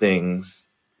number of things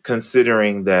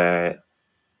considering that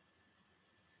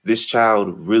this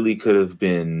child really could have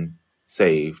been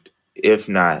saved, if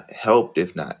not helped,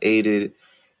 if not aided,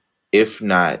 if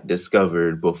not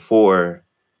discovered before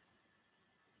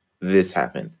this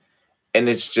happened. And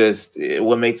it's just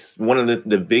what makes one of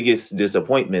the biggest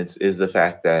disappointments is the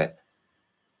fact that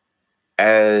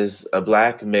as a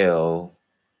Black male,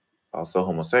 also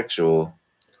homosexual,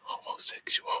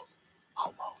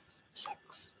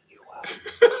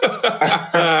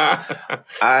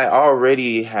 I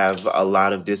already have a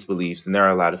lot of disbeliefs, and there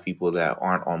are a lot of people that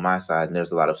aren't on my side, and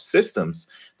there's a lot of systems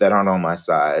that aren't on my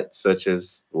side, such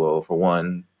as, well, for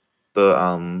one,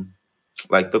 the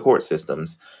like the court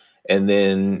systems, and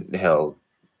then hell,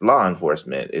 law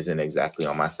enforcement isn't exactly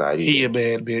on my side either. He a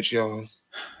bad bitch, y'all.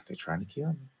 They're trying to kill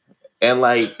me. And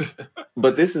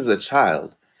but this is a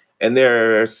child, and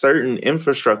there are certain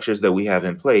infrastructures that we have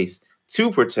in place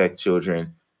to protect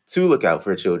children, to look out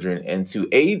for children, and to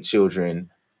aid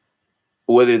children,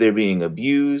 whether they're being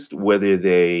abused, whether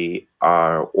they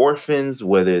are orphans,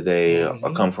 whether they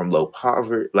come from low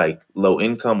poverty, like low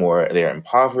income, or they're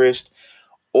impoverished,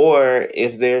 or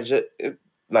if they're just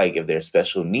if they're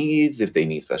special needs, if they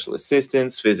need special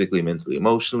assistance, physically, mentally,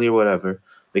 emotionally, or whatever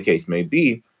the case may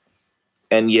be.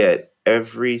 And yet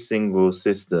every single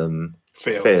system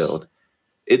failed.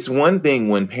 It's one thing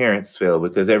when parents fail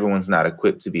because everyone's not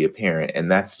equipped to be a parent, and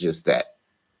that's just that.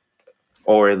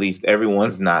 Or at least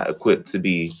everyone's not equipped to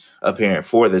be a parent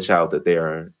for the child that they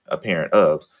are a parent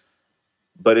of.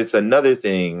 But it's another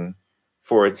thing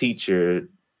for a teacher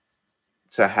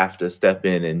to have to step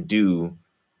in and do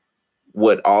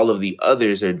what all of the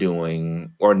others are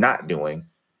doing or not doing,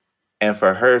 and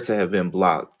for her to have been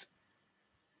blocked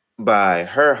by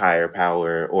her higher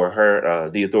power or her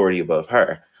the authority above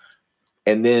her.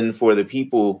 And then for the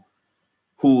people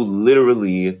who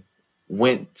literally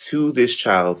went to this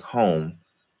child's home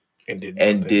and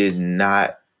did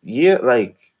not,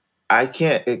 I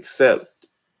can't accept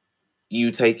you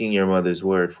taking your mother's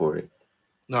word for it.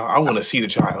 No, I want to see the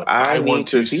child. I want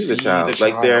to see the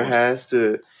child. There has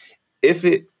to,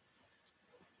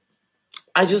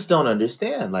 I just don't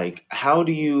understand. How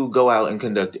do you go out and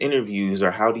conduct interviews,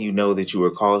 or how do you know that you were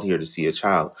called here to see a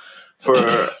child? For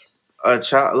a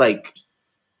child,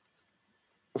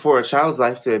 for a child's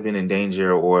life to have been in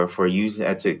danger, or for you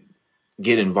to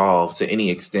get involved to any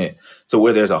extent to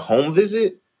where there's a home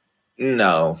visit,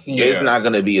 no, it's not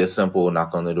going to be a simple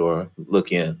knock on the door,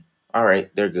 look in. All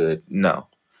right, they're good. No,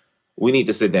 we need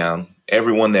to sit down.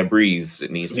 Everyone that breathes,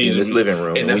 it needs to be in this living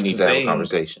room, and we need to have a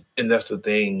conversation. And that's the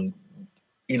thing.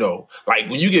 When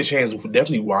you get a chance,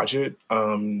 definitely watch it.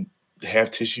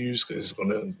 Have tissues because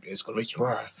it's gonna make you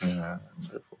cry. Yeah, that's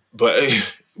hurtful. But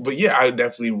yeah, I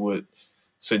definitely would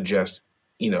suggest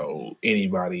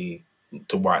anybody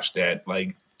to watch that.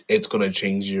 It's gonna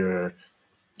change your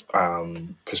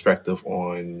perspective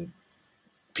on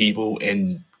people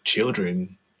and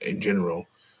children in general.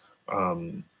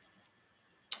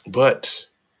 But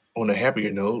on a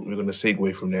happier note, we're gonna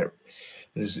segue from that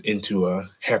into a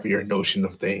happier notion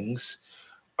of things.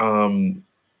 Did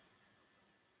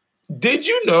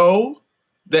you know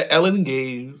that Ellen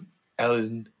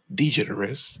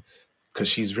DeGeneres, because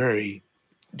she's very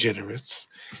generous,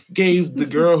 gave the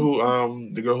girl who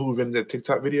invented that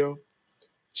TikTok video,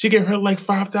 she gave her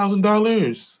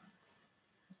 $5,000.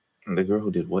 And the girl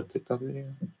who did what TikTok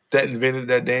video? That invented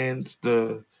that dance,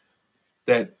 that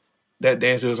that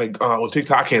dancer was like on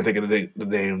TikTok. I can't think of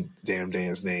the damn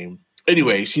dance name.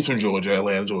 Anyway, she's from Georgia,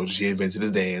 Atlanta, Georgia. She invented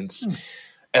this dance.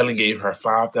 Ellen gave her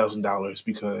 $5,000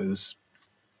 because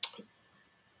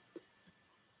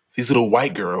these little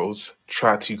white girls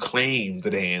tried to claim the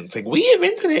dance. Like, we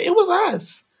invented it. It was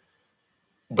us.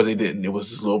 But they didn't. It was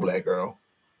this little black girl.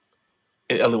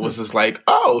 And Ellen was just like,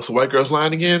 oh, so white girls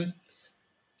lying again?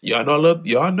 Y'all know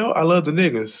I love the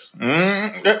niggas.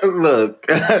 Look,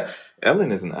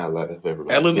 Ellen is an ally of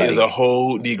everybody. Ellen is a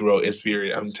whole Negro in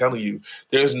spirit. I'm telling you,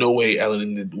 there's no way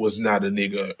Ellen was not a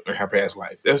nigga in her past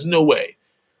life. There's no way.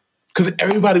 Because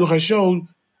everybody on her show,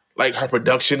 like, her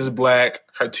production is black,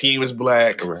 her team is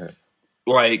black. Right.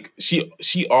 Like, she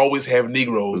always have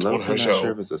Negroes on her show. I'm not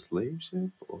sure if it's a slave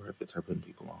ship or if it's her putting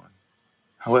people on.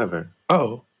 However.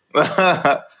 Oh.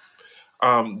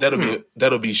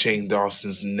 That'll be Shane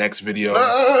Dawson's next video.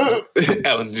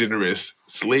 Ellen DeGeneres,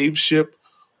 slave ship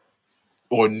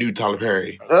or new Tyler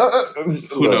Perry.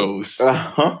 Who knows?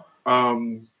 But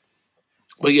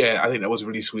yeah, I think that was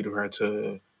really sweet of her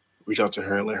to reach out to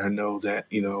her and let her know that,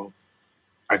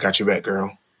 I got your back,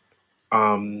 girl.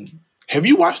 Have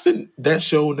you watched that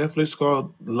show on Netflix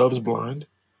called Love is Blind?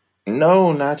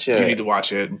 No, not yet. You need to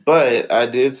watch it. But I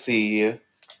did see,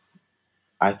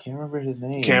 I can't remember his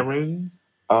name. Cameron?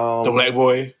 The black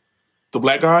boy? The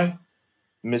black guy?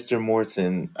 Mr.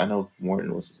 Morton. I know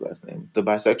Morton was his last name. The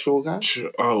bisexual guy?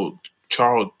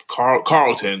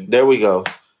 Carlton. There we go.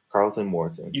 Carlton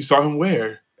Morton. You saw him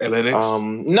where? At Lennox?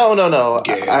 No.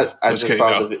 Yeah, I just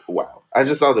saw I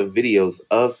just saw the videos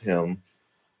of him.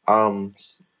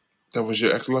 That was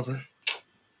your ex-lover?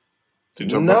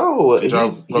 Did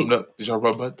y'all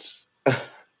rub butts?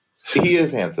 He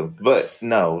is handsome, but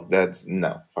no,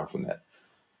 far from that.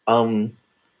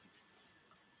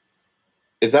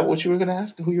 Is that what you were going to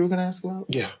ask? Who you were going to ask about?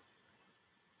 Yeah.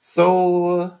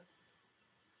 So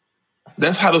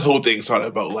that's how this whole thing started.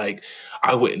 About, like,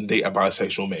 I wouldn't date a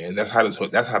bisexual man. That's how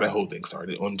that whole thing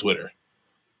started on Twitter.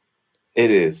 It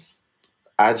is.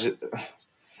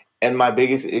 And my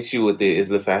biggest issue with it is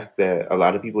the fact that a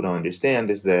lot of people don't understand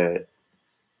is that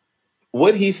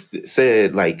what he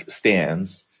said, like,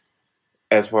 stands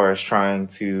as far as trying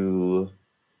to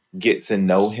get to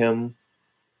know him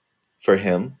for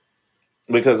him.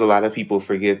 Because a lot of people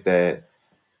forget that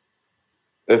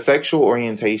the sexual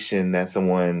orientation that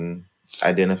someone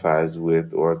identifies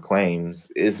with or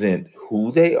claims isn't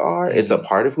who they are. Mm-hmm. It's a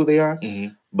part of who they are,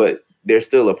 mm-hmm. but they're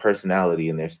still a personality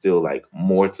and there's still, like,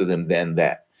 more to them than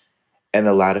that. And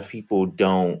a lot of people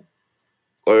don't,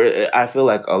 or I feel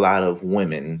like a lot of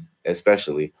women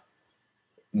especially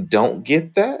don't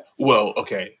get that. Well,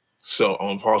 okay. So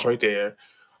on pause right there.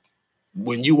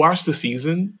 When you watch the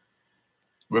season,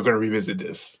 we're going to revisit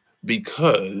this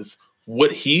because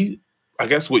what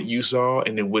you saw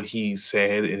and then what he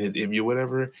said in his interview,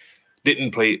 whatever,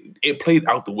 it played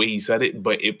out the way he said it,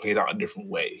 but it played out a different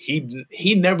way.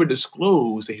 He never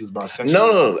disclosed that he was bisexual.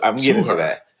 No, I'm getting to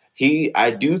that.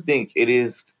 I do think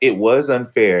it was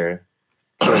unfair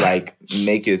to, like,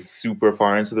 make it super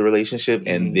far into the relationship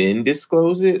and then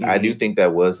disclose it. Mm-hmm. I do think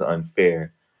that was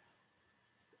unfair.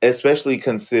 Especially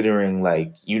considering,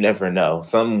 like, you never know.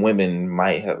 Some women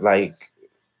might have, like,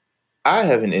 I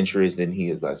have an interest in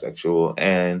he is bisexual,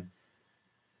 and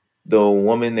the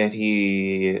woman that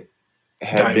he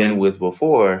had been with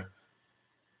before,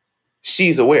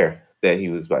 she's aware that he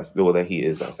was bisexual, that he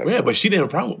is bisexual. Yeah, but she didn't have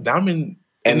a problem with Diamond.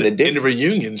 In the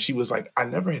reunion, she was like, I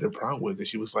never had a problem with it.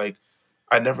 She was like,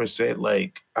 I never said,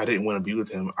 like, I didn't want to be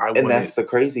with him. And that's the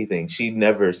crazy thing. She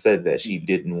never said that she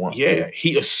didn't want to. Yeah,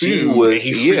 he assumed and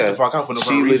he freaked the fuck out for no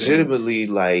reason. She legitimately,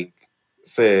 like,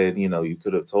 said, you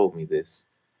could have told me this.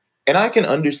 And I can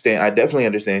understand, I definitely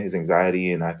understand his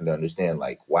anxiety, and I can understand,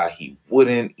 like, why he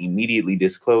wouldn't immediately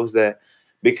disclose that.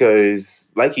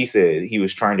 Because, like he said, he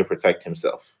was trying to protect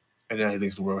himself. And now he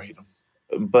thinks the world hate him.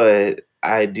 But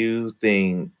I do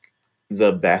think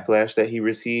the backlash that he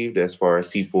received, as far as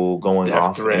people going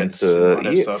off into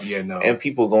and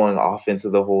people going off into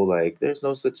the whole, like, there's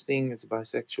no such thing as a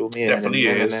bisexual man. Definitely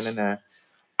is.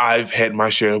 I've had my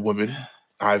share of women.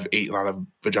 I've ate a lot of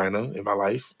vagina in my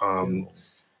life.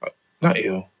 Not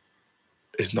ill.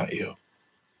 It's not ill.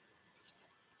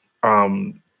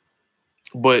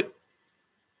 But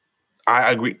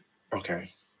I agree.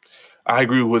 Okay. I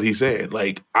agree with what he said.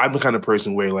 Like, I'm the kind of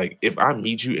person where, like, if I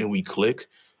meet you and we click,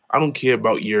 I don't care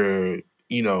about your,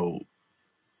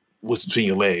 what's between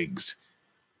your legs.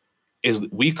 Is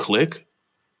we click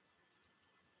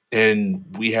and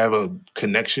we have a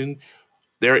connection,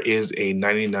 there is a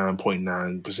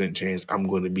 99.9% chance I'm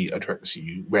going to be attracted to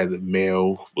you, whether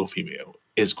male or female.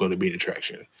 It's going to be an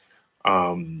attraction.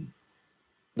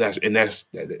 The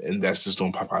That's just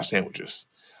doing Popeye sandwiches.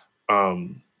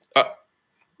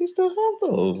 We still have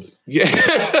those. Yeah.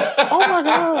 Oh my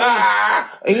gosh.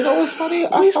 And you know what's funny?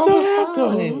 I We saw still the have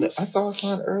sign. those. I saw a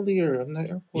sign earlier in the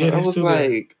airport. Yeah, I they're was still there.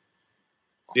 like,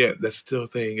 Yeah, that's still a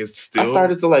thing. It's I still.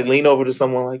 started to like lean over to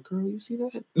someone like, girl, you see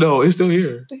that? No, it's still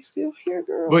here. They still here,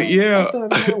 girl. But yeah. I still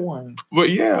haven't had one. But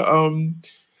yeah,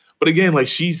 but again, like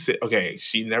she said, okay,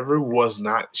 she was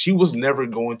never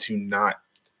going to not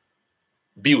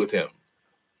be with him.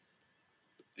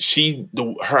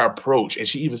 Her approach, and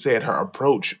she even said her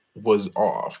approach was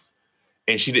off,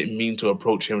 and she didn't mean to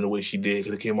approach him the way she did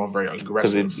because it came off very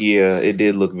aggressive. It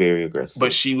did look very aggressive.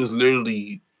 But she was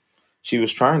literally, she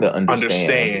was trying to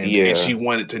understand, yeah, and she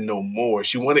wanted to know more.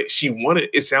 She wanted.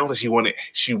 It sounds like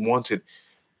she wanted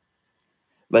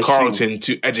like Carlton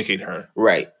to educate her.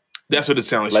 Right. That's what it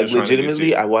sounds like. Like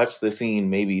legitimately, I watched the scene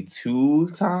maybe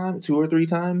 2 or 3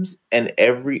 times, and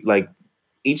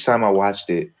each time I watched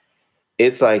it,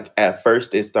 it's like at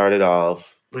first it started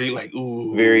off really like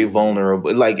very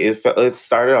vulnerable. Like it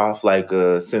started off like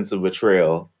a sense of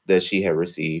betrayal that she had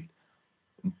received.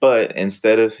 But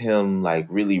instead of him like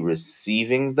really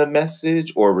receiving the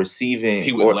message or receiving,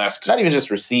 he went left. Not even just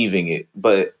receiving it,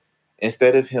 but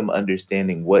instead of him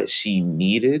understanding what she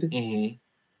needed,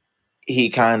 he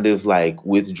kind of like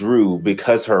withdrew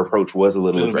because her approach was a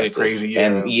little aggressive. Crazy,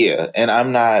 yeah. And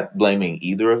I'm not blaming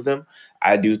either of them.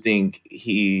 I do think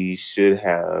he should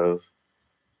have.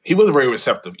 He wasn't very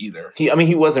receptive either.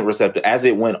 He wasn't receptive. As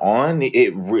it went on,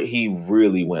 he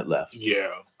really went left.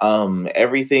 Yeah.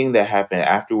 Everything that happened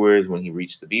afterwards, when he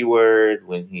reached the B word,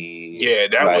 when he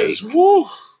was woo.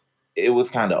 It was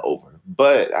kind of over.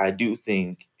 But I do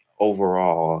think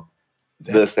overall,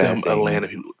 that's them Atlanta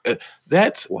people.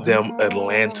 That's them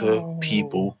Atlanta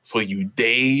people for you.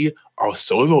 They are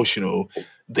so emotional.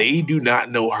 They do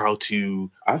not know how to.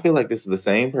 I feel like this is the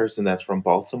same person that's from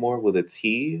Baltimore with a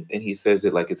T, and he says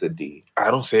it like it's a D.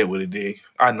 I don't say it with a D.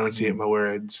 I enunciate my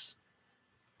words.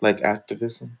 Like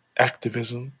activism.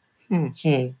 Activism.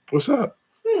 What's up?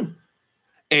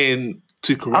 And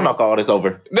to correct, I'm not calling this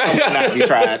over. Not be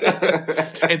tried.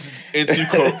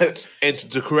 and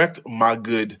to correct my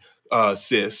good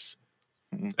sis.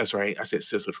 That's right. I said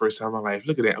sis for the first time in my life.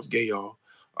 Look at that. I'm gay, y'all.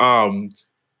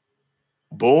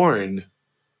 Born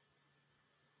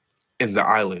in the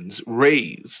islands,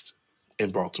 raised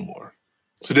in Baltimore.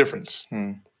 It's a difference.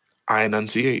 I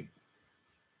enunciate.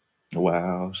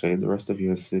 Wow. Shade the rest of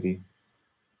your city.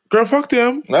 Girl, fuck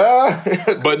them.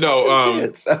 But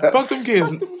no, fuck them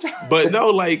kids. But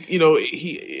no, like,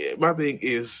 my thing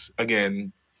is,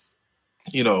 again,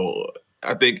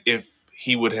 I think if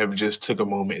he would have just took a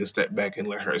moment and stepped back and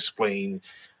let her explain,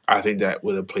 I think that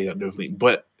would have played out differently.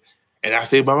 But, and I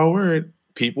say by my word,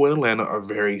 people in Atlanta are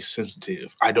very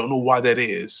sensitive. I don't know why that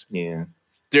is. Yeah.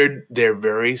 They're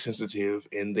very sensitive,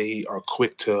 and they are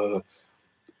quick to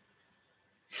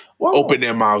open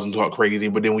their mouths and talk crazy.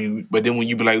 But then when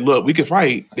you be like, look, we can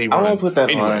fight, they run. I won't put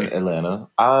that on Atlanta.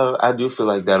 I do feel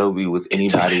like that'll be with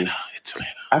anybody. It's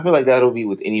Atlanta. I feel like that'll be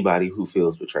with anybody who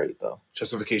feels betrayed, though.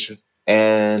 Justification.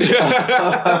 And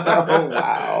oh,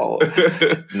 wow,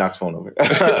 knocks phone over.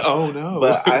 Oh no!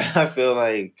 But I feel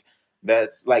like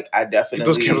that's like I definitely get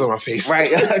those cameras on my face. Right,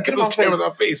 get those cameras on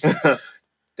my face.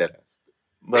 Deadass.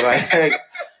 But like,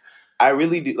 I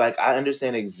really do. Like, I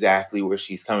understand exactly where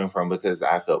she's coming from because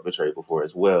I felt betrayed before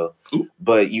as well. Ooh.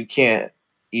 But you can't.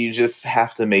 You just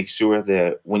have to make sure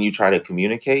that when you try to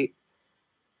communicate,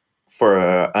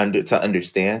 to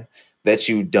understand that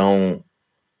you don't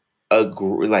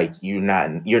agree, like you're not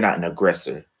an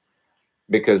aggressor,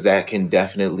 because that can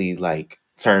definitely like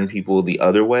turn people the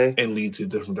other way and lead to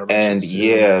different directions.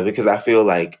 And because I feel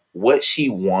like what she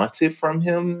wanted from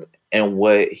him and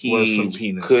what he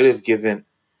could have given,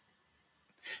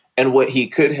 and what he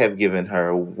could have given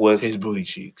her was his booty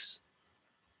cheeks.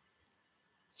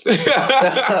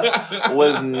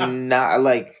 Was not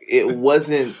like, it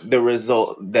wasn't the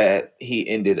result that he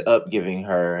ended up giving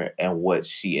her and what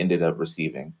she ended up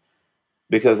receiving.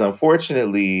 Because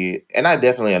unfortunately, and I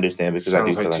definitely understand, because sounds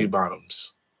I do feel like two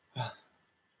bottoms.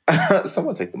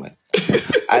 Someone take the mic.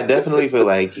 I definitely feel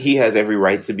like he has every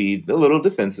right to be a little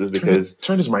defensive, because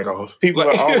turn his mic off. People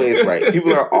are always right.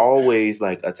 People are always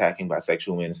like attacking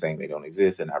bisexual men and saying they don't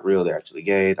exist, they're not real, they're actually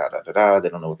gay, da da da da. They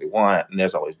don't know what they want, and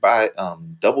there's always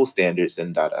double standards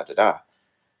and da da da da.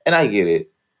 And I get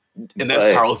it, and that's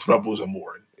how throubles are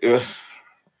born.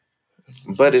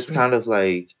 But it's kind of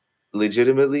like,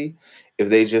 legitimately, if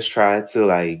they just tried to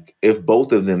like, if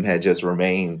both of them had just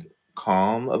remained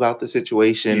calm about the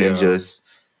situation and just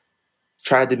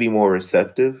tried to be more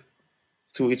receptive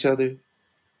to each other,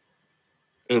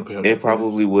 it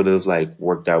probably would have like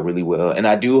worked out really well. And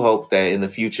I do hope that in the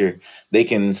future they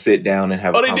can sit down and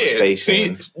have a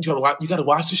conversation. See, you gotta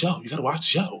watch the show. You gotta watch the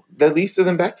show. That leads to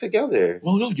them back together.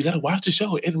 Well, no, you gotta watch the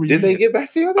show. Did they get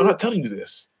back together? I'm not telling you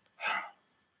this.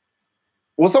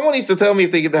 Well, someone needs to tell me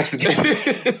if they get back together.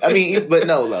 I mean, but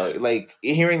no, like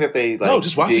hearing that they like no,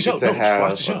 just watch the show. No, just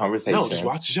watch the show. Conversation. No, just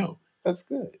watch the show. That's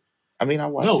good. I mean, I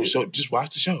watch it. No, so just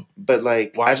watch the show. But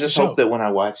like, I just hope that when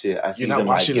I watch it, I see them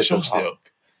watching like, the show still.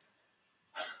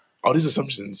 All these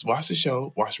assumptions. Watch the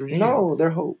show. Watch the reunion. No, they're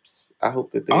hopes. I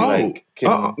hope that they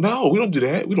can... No, we don't do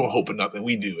that. We don't hope for nothing.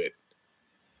 We do it.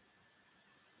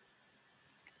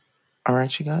 All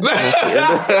right, you guys.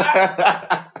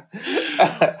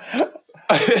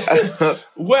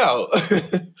 Well,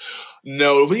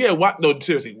 no, but yeah,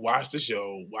 seriously, watch the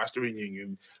show. Watch the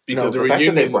reunion. Because the reunion... fact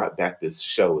that they brought back this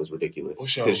show is ridiculous. What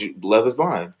show? Because Love is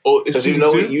Blind. Oh, it's season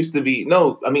 2? It used to be...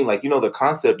 No, I mean, like, the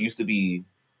concept used to be...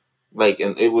 Like,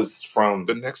 and it was from...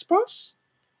 The Next Bus?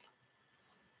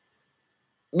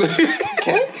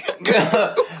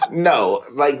 No,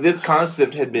 like, this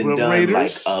concept had been done,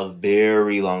 Raiders? like, a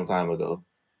very long time ago.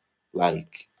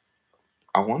 Like,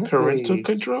 I want to say... Parental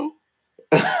Control?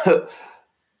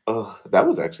 Oh, that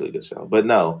was actually a good show. But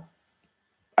no,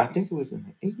 I think it was in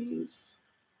the 80s.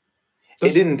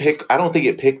 It didn't pick... I don't think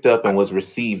it picked up and was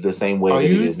received the same way Are that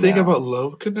it you is thinking now. about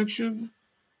Love Connection?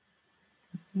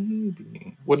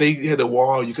 Maybe. When they had the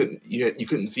wall, you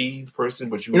couldn't see the person,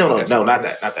 but you no, not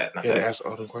that. You had to ask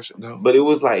all the questions. No, but it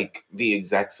was like the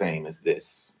exact same as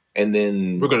this, and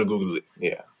then we're gonna Google it.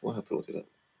 Yeah, we'll have to look it up.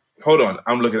 Hold on,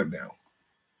 I'm looking it up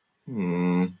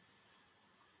now.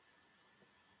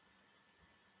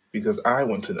 Because I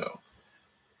want to know.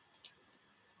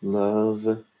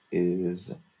 Love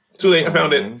is too late. I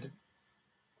found it.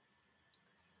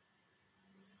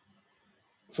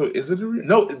 So is it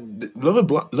no? Love is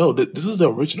Blind. No, this is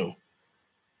the original.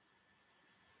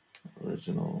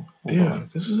 Hold on.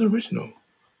 This is the original.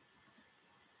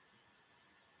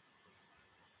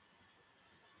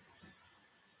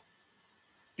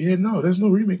 Yeah, no, there's no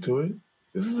remake to it.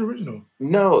 This is the original.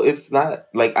 No, it's not.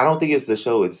 Like, I don't think it's the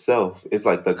show itself. It's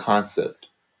like the concept.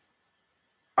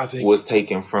 I think was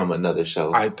taken from another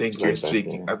show. I think you're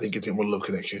speaking. I think it's more Love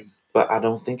Connection. But I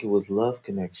don't think it was Love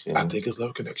Connection. I think it's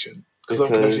Love Connection. Because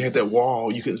Love Connection had that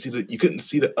wall. You couldn't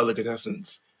see the other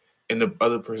contestants, and the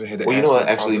other person had to. Well, you know what?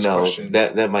 Actually, no. Questions.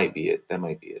 That might be it.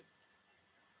 But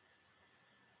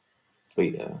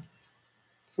yeah,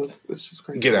 so it's just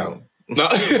crazy. Get out. No,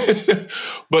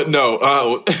 but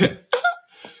no.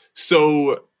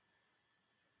 So,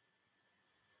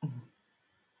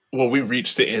 well, we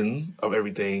reached the end of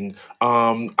everything.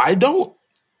 I don't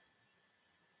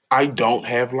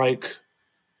have like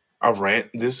a rant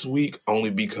this week,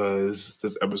 only because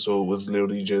this episode was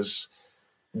literally just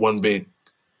one big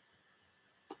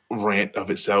rant of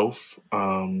itself.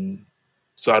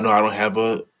 So I know I don't have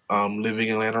a Living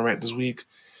in Atlanta rant this week.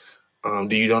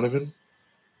 Do you, Donovan?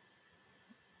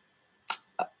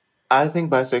 I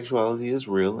think bisexuality is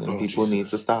real, and people need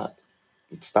to stop.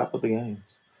 Stop with the games.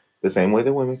 The same way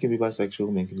that women can be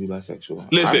bisexual, men can be bisexual.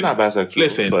 Listen, I'm not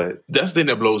bisexual. But that's the thing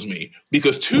that blows me,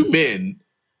 because two men,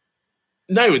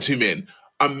 not even two men,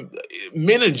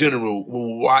 men in general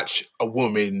will watch a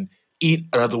woman eat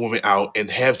another woman out and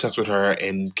have sex with her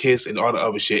and kiss and all the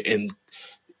other shit and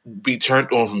be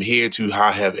turned on from here to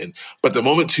high heaven. But the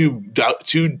moment two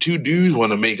dudes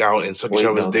want to make out and suck each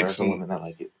other's dicks, some women that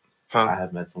like it. Huh? I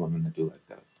have met some women that do like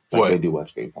that. Like, they do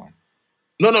watch gay porn.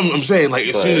 No, I'm saying, like,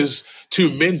 as soon as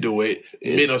two men do it,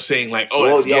 men are saying, like, oh,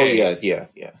 that's gay. Yeah.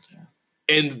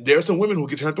 And there are some women who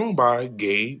get turned on by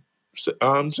gay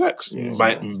sex,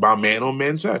 by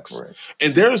man-on-man sex. Right.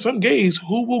 And there are some gays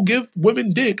who will give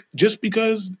women dick just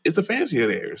because it's a fancy of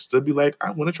theirs. They'll be like,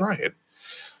 I want to try it.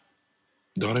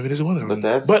 Donovan isn't one of them.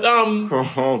 But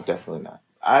definitely not.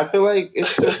 I feel like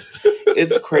it's just,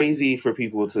 it's crazy for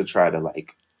people to try to,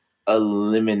 like,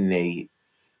 eliminate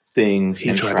things.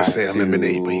 He tried to say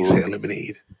eliminate, but he said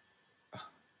lemonade.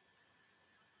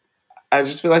 I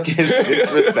just feel like it's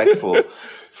disrespectful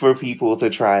for people to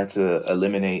try to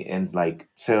eliminate and like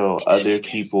tell other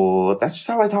people. That's just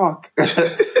how I talk.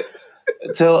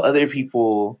 Tell other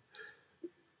people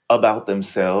about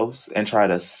themselves and try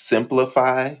to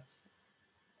simplify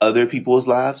other people's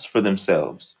lives for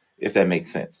themselves, if that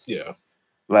makes sense. Yeah.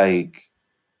 Like,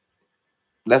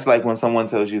 that's like when someone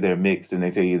tells you they're mixed and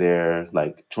they tell you they're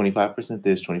like 25%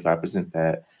 this, 25%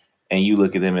 that, and you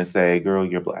look at them and say, girl,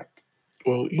 you're black.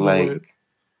 Well, you know what?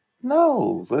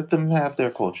 No, let them have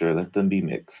their culture. Let them be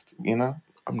mixed, you know?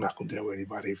 I'm not going to deal with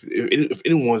anybody. If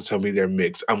anyone wants to tell me they're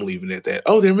mixed, I'm leaving it at that.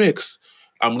 Oh, they're mixed.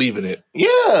 I'm leaving it.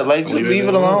 Yeah, like I'm just leaving leave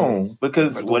it alone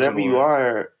because Not doing whatever some you more.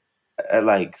 are,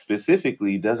 like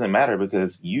specifically, doesn't matter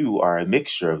because you are a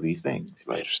mixture of these things. It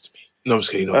Like, matters to me. No, I'm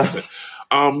just kidding. No, it doesn't.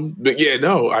 But yeah,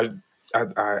 no, I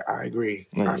agree.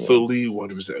 I yeah, fully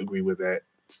 100% agree with that.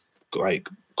 Like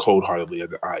cold heartedly,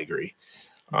 I agree.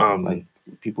 like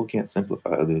people can't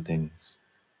simplify other things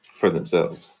for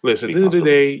themselves. Listen, to at be the end of the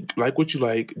comfortable. day, like what you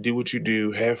like, do what you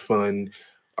do, have fun.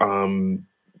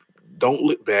 Don't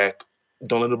look back.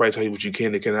 Don't let nobody tell you what you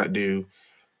can and cannot do.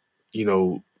 You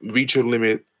know, reach your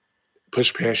limit,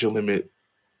 push past your limit,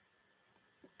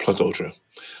 plus ultra.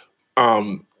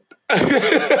 Um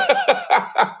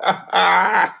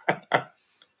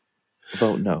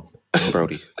Vote no,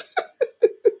 Brody.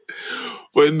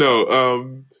 But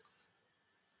no,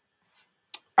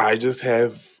 I just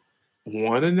have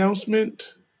one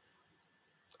announcement.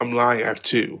 I'm lying, I have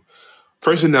two.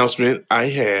 First announcement, I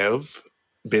have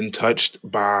been touched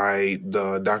by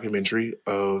the documentary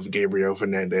of Gabriel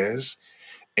Fernandez,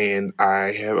 and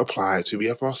I have applied to be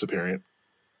a foster parent.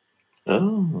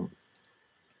 Oh,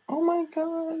 oh my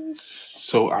gosh!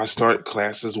 So I start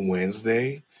classes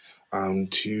Wednesday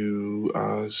to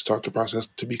start the process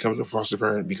to become a foster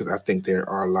parent because I think there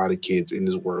are a lot of kids in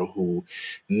this world who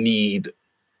need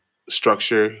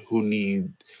structure, who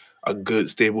need a good,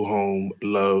 stable home,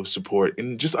 love, support,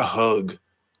 and just a hug.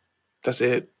 That's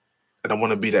it. And I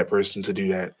want to be that person to do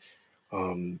that.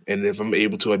 And if I'm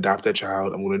able to adopt that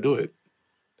child, I'm going to do it.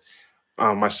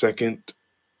 My second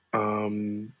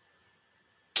um,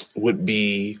 would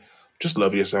be just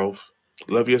love yourself.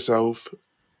 Love yourself.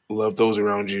 Love those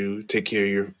around you. Take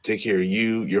care of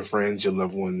you, your friends, your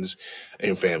loved ones,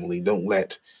 and family. Don't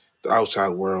let the outside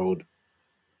world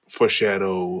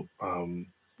foreshadow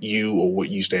you or what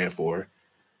you stand for.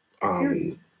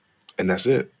 Period. And that's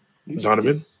it. You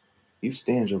Donovan? you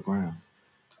stand your ground,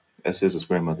 as his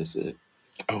grandmother said.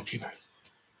 Okay.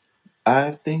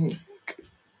 I think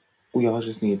we all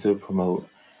just need to promote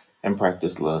and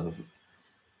practice love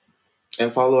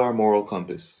and follow our moral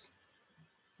compass.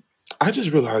 I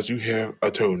just realized you have a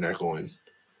turtleneck on.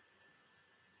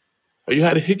 Oh, you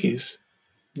had a hickeys.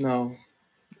 No,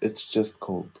 it's just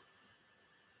cold.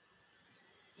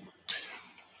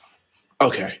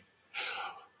 Okay.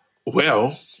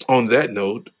 Well, on that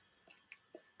note,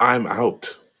 I'm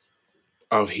out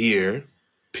of here.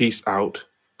 Peace out,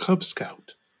 Cub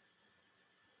Scout.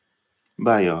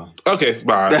 Bye, y'all. Okay,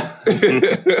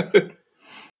 bye.